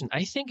good question.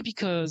 I think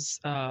because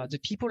the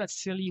people at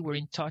Surly were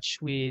in touch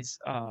with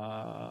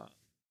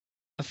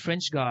a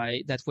French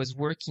guy that was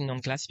working on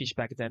Glassfish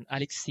back then,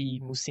 Alexei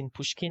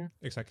Moussin-Pushkin.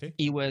 Exactly.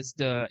 He was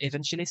the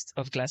evangelist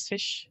of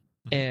Glassfish.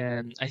 Mm-hmm.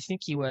 And I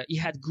think he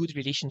had good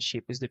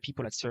relationship with the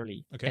people at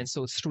Surly. Okay. And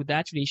so through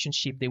that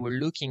relationship, they were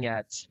looking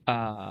at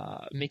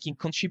making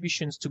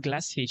contributions to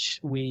Glassfish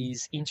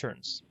with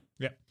interns.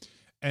 Yeah.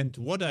 And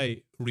what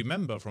I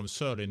remember from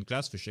Surly and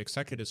Glassfish,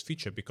 exactly this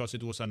feature, because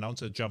it was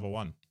announced at Java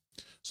 1.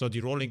 So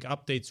the rolling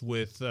updates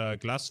with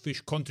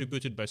Glassfish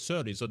contributed by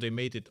Surly, so they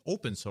made it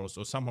open source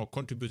or somehow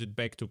contributed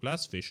back to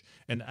Glassfish.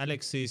 And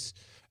Alexis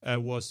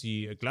was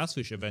the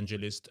Glassfish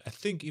evangelist. I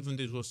think even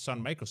this was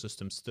Sun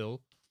Microsystems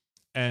still.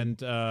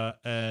 And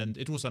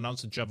it was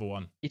announced at Java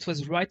 1. It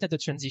was right at the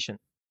transition.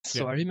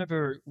 So yeah. I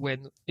remember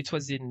when it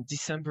was in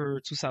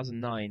December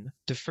 2009,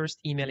 the first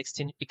email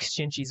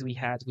exchanges we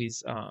had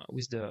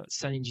with the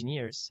Sun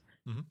engineers.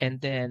 Mm-hmm.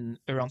 And then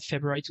around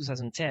February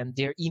 2010,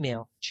 their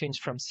email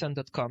changed from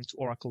sun.com to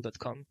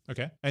oracle.com.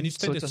 Okay. And you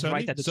stayed at Surly?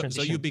 Right at the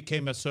transition. So you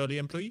became a Surly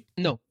employee?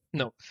 No.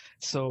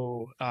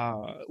 So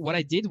what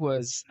I did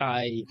was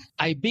I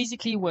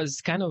basically was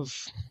kind of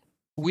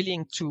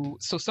willing to.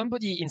 So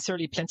somebody in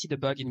Surly planted a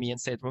bug in me and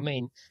said,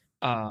 Romain,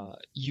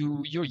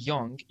 you're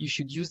young, you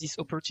should use this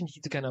opportunity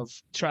to kind of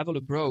travel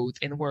abroad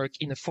and work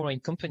in a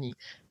foreign company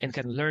and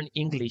kind of learn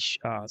English,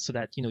 so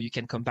that you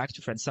can come back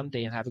to France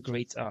someday and have a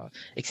great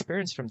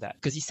experience from that.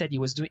 Because he said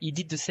he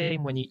did the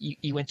same when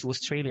he went to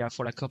Australia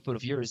for a couple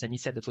of years, and he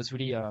said that was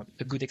really a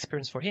good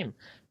experience for him.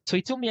 So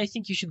he told me, I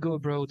think you should go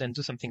abroad and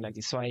do something like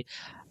this. So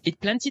it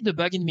planted the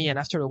bug in me, and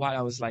after a while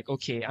I was like,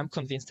 okay, I'm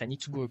convinced I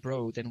need to go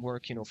abroad and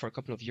work for a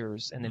couple of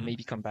years and then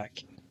maybe come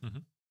back. Mm-hmm.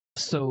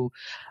 So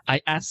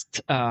I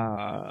asked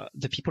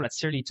the people at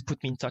Surly to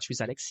put me in touch with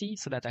Alexei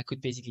so that I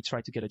could basically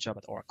try to get a job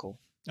at Oracle.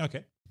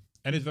 Okay.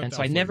 And it worked out.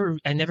 So I never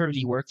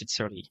really worked at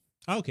Surly.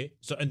 Okay.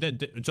 So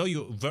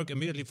you work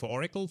immediately for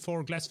Oracle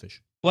for Glassfish?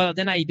 Well,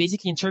 then I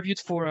basically interviewed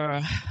for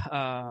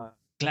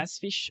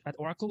Glassfish at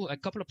Oracle. A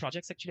couple of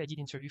projects, actually. I did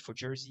interview for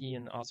Jersey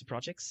and other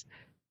projects.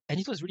 And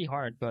it was really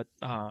hard. But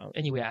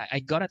anyway, I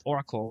got at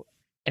Oracle.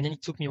 And then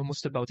it took me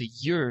almost about a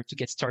year to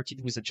get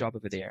started with a job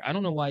over there. I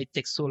don't know why it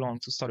takes so long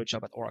to start a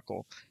job at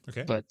Oracle.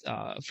 Okay. But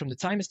from the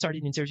time I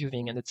started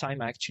interviewing and the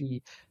time I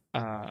actually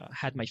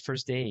had my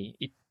first day,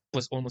 it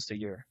was almost a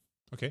year.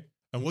 Okay.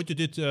 And what you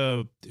did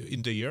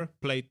in the year?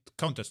 Played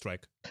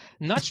Counter-Strike?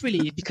 Not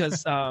really,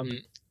 because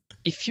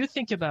if you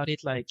think about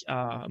it, like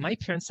my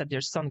parents had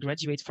their son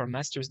graduate for a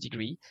master's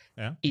degree.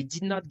 Yeah. He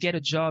did not get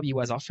a job he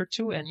was offered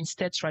to, and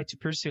instead tried to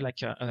pursue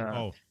like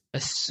a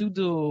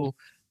pseudo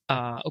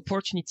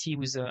opportunity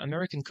with an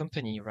American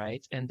company,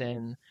 right? And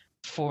then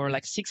for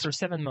like 6 or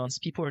 7 months,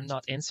 people are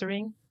not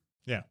answering.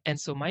 Yeah. And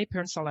so my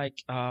parents are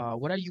like,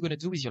 what are you going to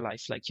do with your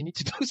life? Like, you need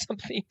to do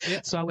something.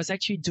 Yeah. So I was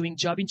actually doing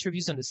job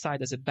interviews on the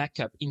side as a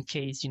backup in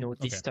case,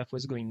 this stuff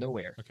was going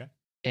nowhere. Okay.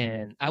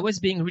 And I was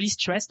being really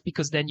stressed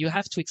because then you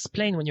have to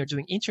explain when you're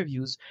doing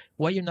interviews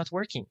why you're not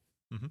working.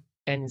 Mm-hmm.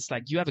 And it's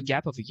like you have a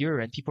gap of a year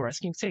and people are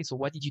asking, say, so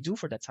what did you do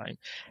for that time?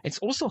 It's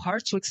also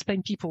hard to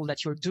explain people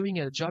that you're doing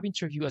a job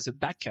interview as a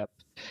backup.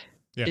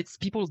 Yeah. It's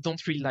people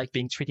don't really like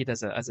being treated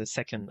as a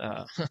second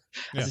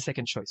as a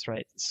second choice,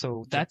 right?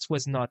 So that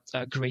was not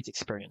a great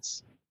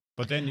experience.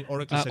 But then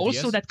Oracle said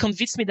also yes. That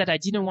convinced me that I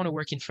didn't want to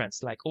work in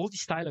France. Like all the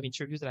style of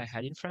interviews that I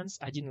had in France,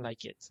 I didn't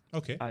like it.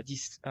 Okay.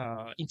 This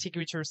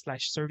integrator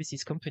 /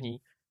 services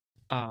company,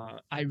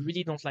 I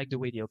really don't like the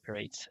way they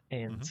operate.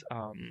 And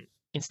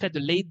instead, the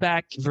laid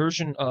back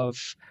version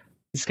of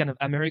this kind of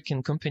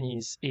American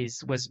companies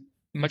was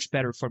much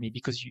better for me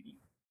because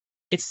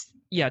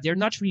they're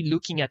not really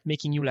looking at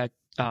making you like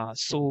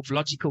solve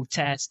logical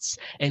tests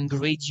and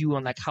grade you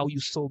on like how you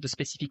solve a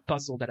specific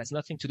puzzle that has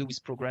nothing to do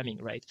with programming,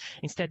 right?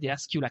 Instead, they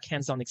ask you like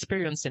hands-on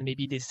experience, and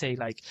maybe they say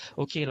like,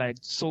 okay, like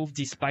solve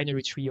this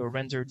binary tree or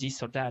render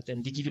this or that,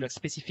 and they give you like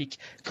specific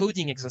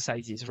coding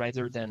exercises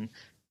rather than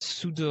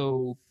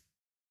pseudo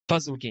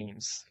puzzle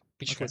games,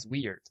 which was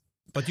weird.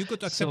 But you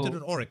got accepted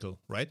at Oracle,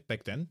 right,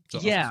 back then?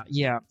 So yeah.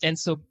 And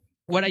so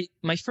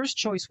my first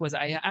choice was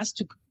I asked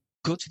to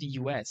go to the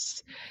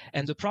US.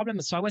 And the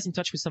problem, so I was in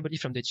touch with somebody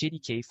from the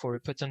JDK for a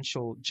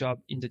potential job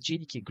in the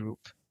JDK group.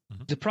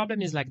 Mm-hmm. The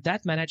problem is like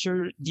that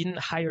manager didn't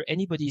hire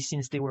anybody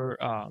since they were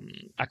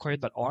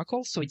acquired by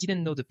Oracle. So he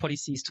didn't know the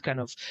policies to kind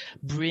of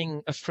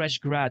bring a fresh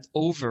grad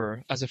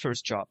over as a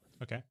first job.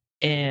 Okay.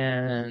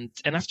 And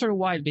after a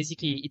while,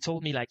 basically, he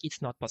told me like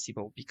it's not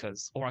possible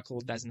because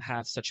Oracle doesn't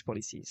have such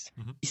policies.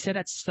 Mm-hmm. He said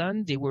at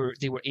Sun they were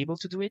able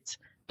to do it,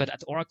 but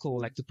at Oracle,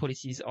 like the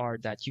policies are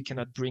that you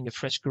cannot bring a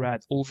fresh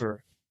grad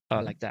over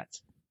like that.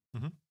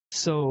 Mm-hmm.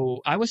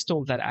 So I was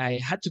told that I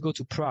had to go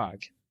to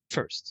Prague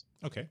first.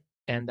 Okay.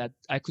 And that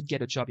I could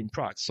get a job in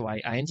Prague. So I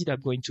ended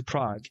up going to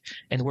Prague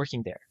and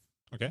working there.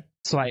 Okay.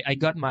 So I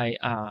got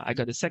I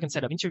got a second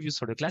set of interviews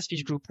for the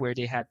Glassfish group where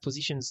they had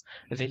positions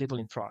available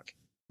in Prague.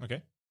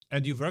 Okay.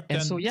 And you worked then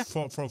for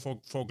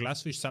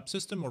Glassfish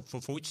subsystem, or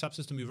for which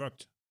subsystem you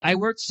worked? I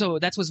worked, so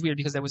that was weird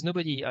because there was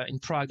nobody in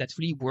Prague that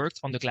really worked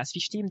on the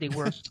Glassfish team. They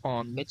worked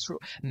on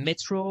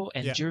Metro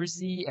and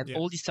Jersey and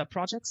all these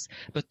sub-projects,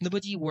 but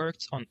nobody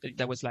worked on,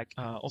 that was like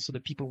also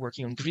the people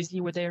working on Grizzly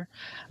were there,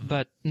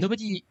 but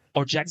nobody,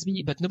 or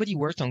Jaxby, but nobody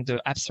worked on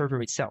the app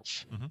server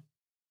itself. Mm-hmm.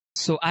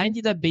 So I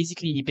ended up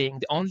basically being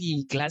the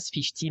only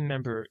Glassfish team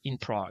member in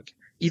Prague,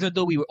 even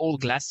though we were all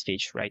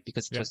Glassfish, right?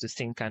 Because it was the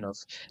same kind of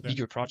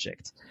bigger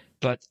project.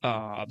 But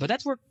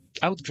that worked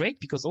out great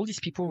because all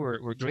these people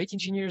were great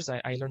engineers.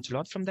 I learned a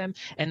lot from them.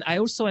 And I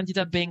also ended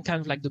up being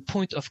kind of like the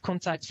point of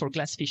contact for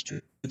Glassfish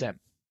to them.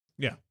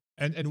 Yeah.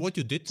 And what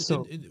you did,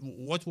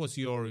 what was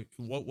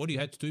what you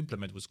had to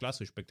implement with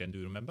Glassfish back then? Do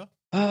you remember?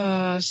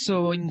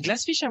 So in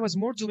Glassfish, I was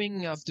more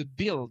doing of the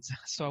build.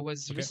 So I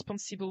was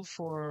responsible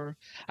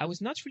I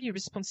was not really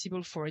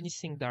responsible for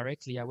anything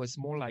directly. I was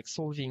more like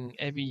solving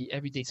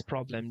everyday's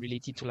problem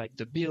related to like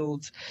the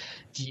build,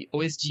 the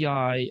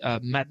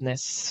OSGI,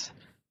 madness,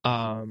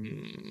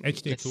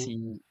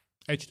 H2K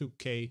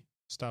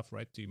stuff,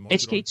 right? The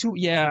HK2,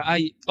 yeah,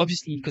 I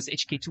obviously, because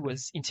HK2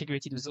 was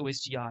integrated with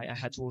OSGI, I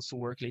had to also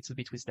work a little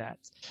bit with that.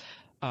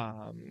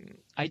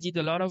 I did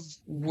a lot of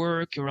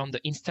work around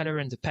the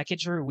installer and the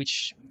packager,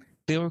 which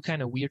they were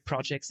kind of weird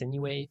projects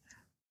anyway.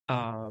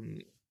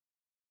 And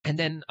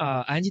then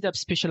I ended up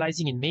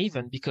specializing in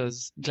Maven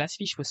because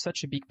Glassfish was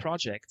such a big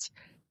project.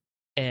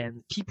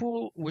 And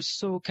people were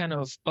so kind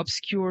of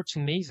obscure to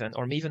Maven,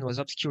 or Maven was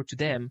obscure to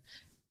them.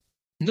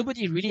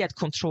 Nobody really had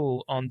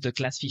control on the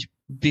Glassfish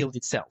build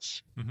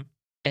itself. Mm-hmm.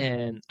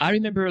 And I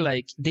remember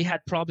like they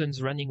had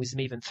problems running with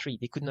Maven 3.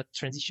 They could not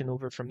transition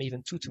over from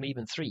Maven 2 to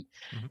Maven 3.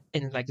 Mm-hmm.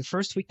 And like the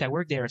first week I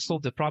worked there, I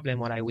solved the problem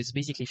when I was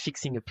basically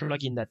fixing a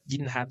plugin that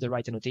didn't have the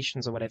right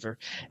annotations or whatever.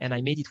 And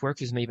I made it work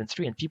with Maven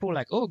 3. And people were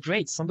like, oh,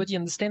 great, somebody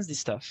understands this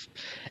stuff.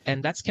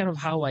 And that's kind of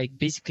how I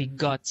basically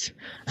got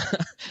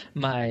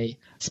my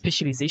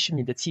specialization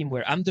in the team,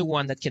 where I'm the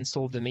one that can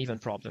solve the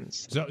Maven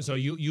problems. So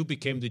you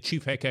became the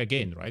chief hacker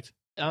again, right?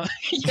 Yeah,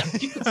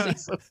 you could say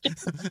so.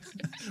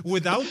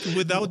 without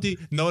the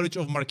knowledge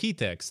of marquee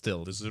tags,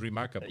 still, this is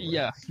remarkable.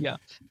 Right? Yeah.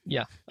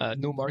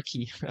 No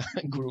marquee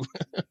guru.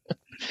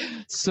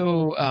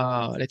 So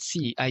let's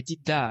see. I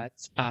did that.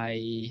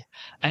 I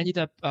ended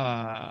up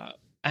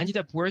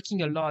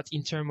working a lot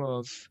in terms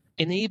of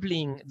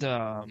enabling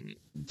the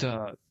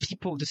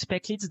people, the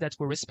spec leads that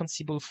were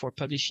responsible for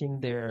publishing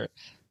their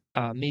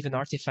Maven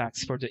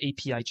artifacts for the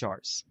API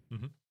jars.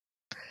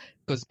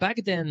 Because back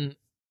then,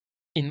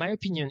 in my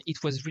opinion,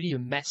 it was really a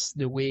mess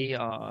the way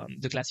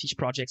the Glassfish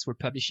projects were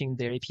publishing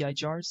their API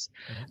jars.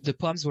 The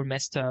POMs were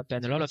messed up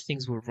and a lot of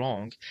things were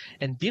wrong.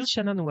 And Bill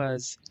Shannon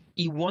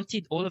he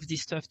wanted all of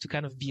this stuff to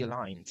kind of be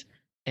aligned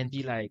and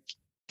be like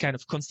kind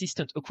of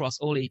consistent across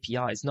all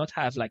APIs, not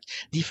have like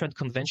different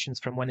conventions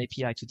from one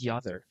API to the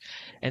other.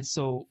 And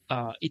so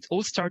it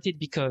all started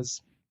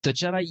because the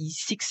Java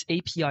E6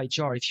 API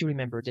jar, if you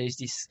remember, there's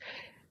this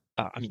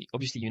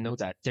obviously you know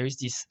that there is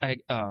this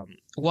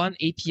one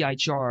API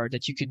jar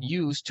that you can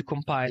use to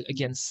compile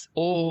against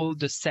all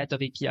the set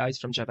of APIs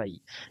from Java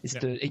E. It's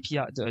the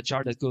API, the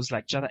jar that goes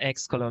like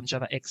JavaX :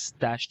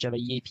 JavaX - Java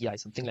E API,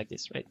 something like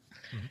this, right?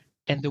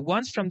 And the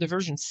ones from the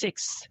version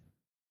 6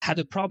 had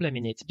a problem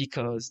in it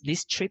because they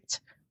stripped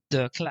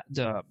the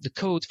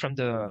code from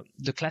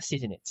the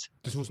classes in it.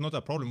 This was not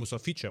a problem, it was a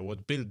feature.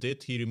 What Bill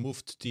did, he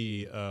removed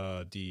the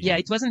Yeah,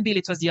 it wasn't Bill,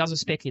 it was the other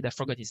spec lead. I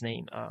forgot his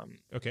name.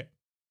 Okay.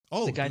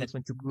 The guy that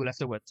went to Google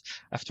afterwards.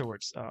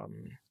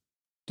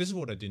 This is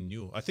what I didn't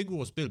know. I think it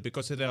was Bill,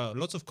 because there are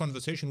lots of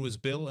conversation with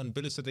Bill, and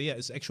Bill said, yeah,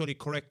 it's actually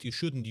correct. You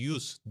shouldn't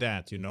use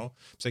that,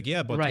 It's like,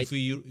 yeah, but if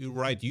we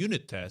write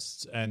unit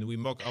tests and we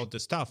mock out the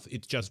stuff,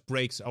 it just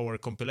breaks our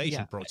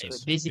compilation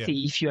process.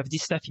 Basically, if you have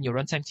this stuff in your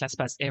runtime class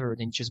pass error,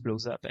 then it just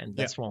blows up, and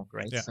that's wrong,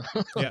 right?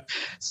 Yeah.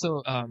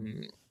 So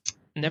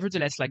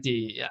nevertheless,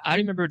 I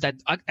remember that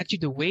actually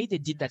the way they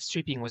did that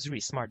stripping was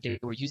really smart. They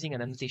were using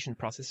an annotation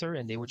processor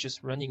and they were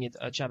just running it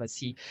Java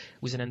C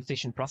with an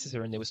annotation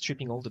processor, and they were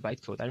stripping all the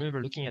bytecode. I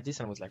remember looking at this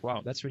and I was like,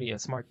 wow, that's really a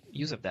smart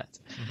use of that.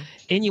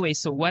 Anyway,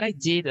 so what I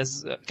did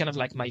as kind of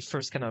like my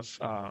first kind of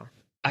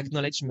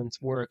acknowledgement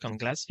work on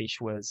Glassfish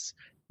was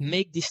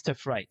make this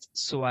stuff right.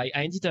 So I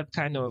ended up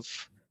kind of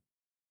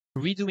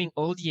redoing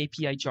all the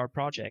API jar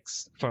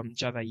projects from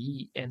Java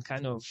E and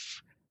kind of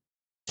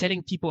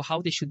telling people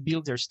how they should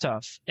build their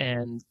stuff.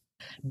 And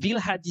Bill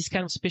had these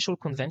kind of special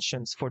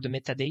conventions for the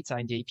metadata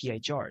in the API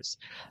jars.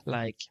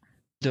 Like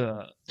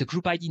the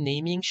group ID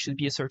naming should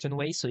be a certain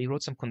way. So he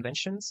wrote some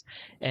conventions,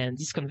 and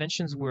these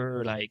conventions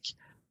were like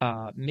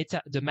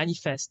the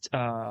manifest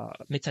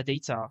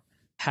metadata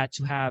had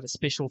to have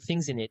special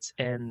things in it,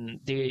 and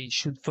they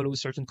should follow a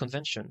certain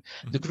convention.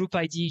 The group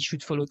ID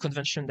should follow a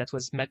convention that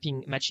was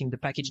matching the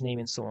package name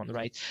and so on,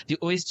 right? The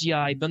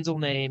OSGI bundle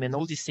name and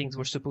all these things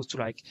were supposed to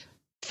like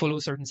follow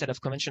a certain set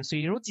of conventions. So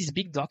he wrote this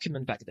big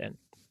document back then.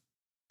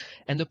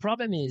 And the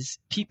problem is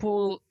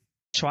people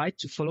tried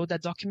to follow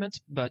that document,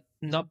 but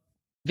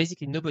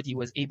basically nobody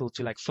was able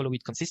to like follow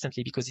it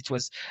consistently because it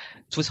was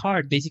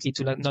hard basically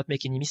to not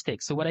make any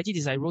mistakes. So what I did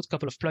is I wrote a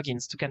couple of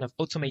plugins to kind of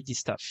automate this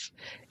stuff.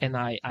 And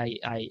I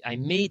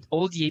made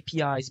all the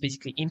APIs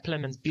basically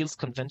implement Bill's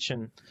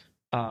convention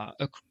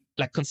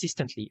like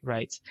consistently,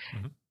 right?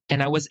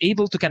 And I was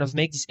able to kind of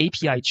make this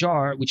API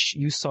jar, which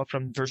you saw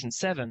from version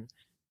 7,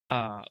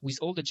 with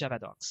all the Java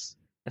docs.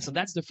 And so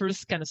that's the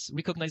first kind of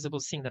recognizable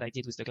thing that I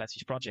did with the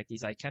Glassfish project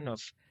is I kind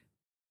of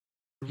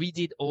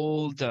redid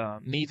all the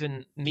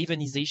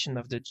Mavenization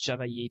of the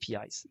Java E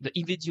APIs, the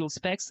individual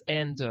specs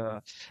and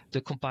the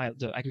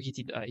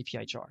aggregated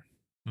API jar.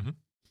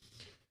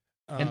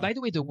 And by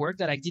the way, the work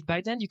that I did by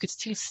then, you could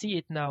still see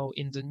it now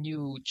in the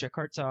new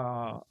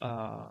Jakarta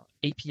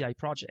API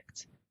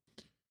project.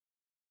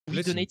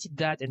 We donated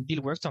that and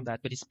Bill worked on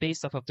that, but it's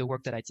based off of the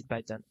work that I did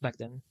back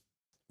then.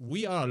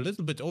 We are a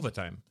little bit over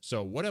time.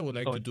 So what I would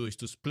like to do is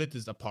to split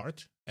this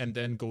apart and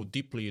then go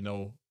deeply,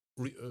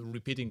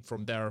 repeating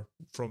from there,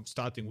 from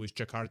starting with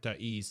Jakarta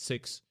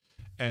E6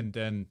 and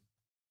then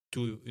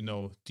to,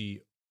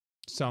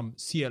 some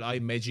CLI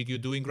magic you're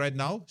doing right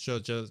now. So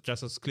just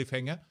as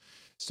cliffhanger.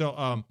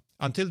 So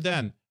until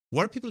then,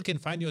 where people can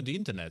find you on the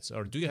internet,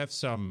 or do you have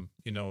some,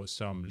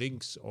 some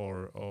links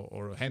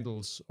or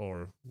handles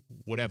or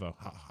whatever,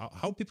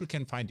 how people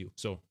can find you?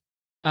 So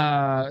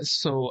I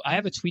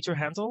have a Twitter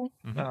handle,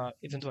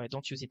 even though I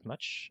don't use it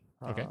much.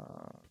 Okay.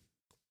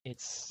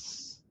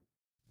 It's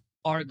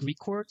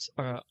rgrecourt,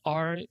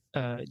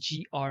 Grecourt,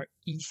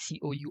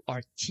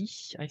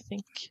 I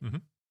think.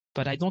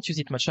 But I don't use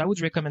it much. I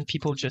would recommend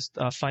people just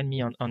find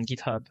me on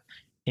GitHub.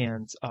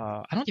 And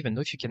I don't even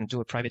know if you can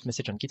do a private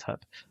message on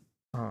GitHub.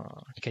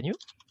 Can you?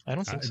 I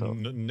don't think so.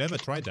 Never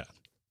tried that.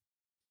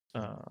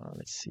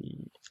 Let's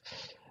see.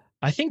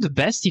 I think the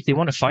best, if they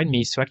want to find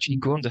me, is to actually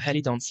go on the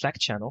Helidon Slack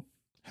channel.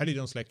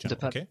 Helidon Slack channel,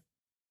 okay.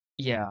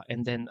 Yeah,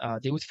 and then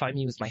they would find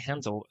me with my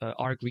handle,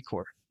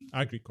 rgrecourt.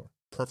 rgrecourt,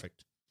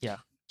 perfect. Yeah.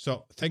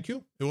 So thank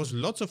you. It was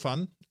lots of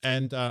fun,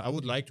 and I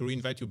would like to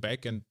reinvite you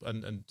back and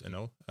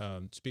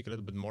speak a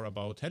little bit more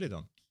about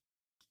Helidon.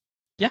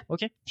 Yeah.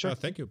 Okay. Sure.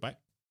 Thank you. Bye.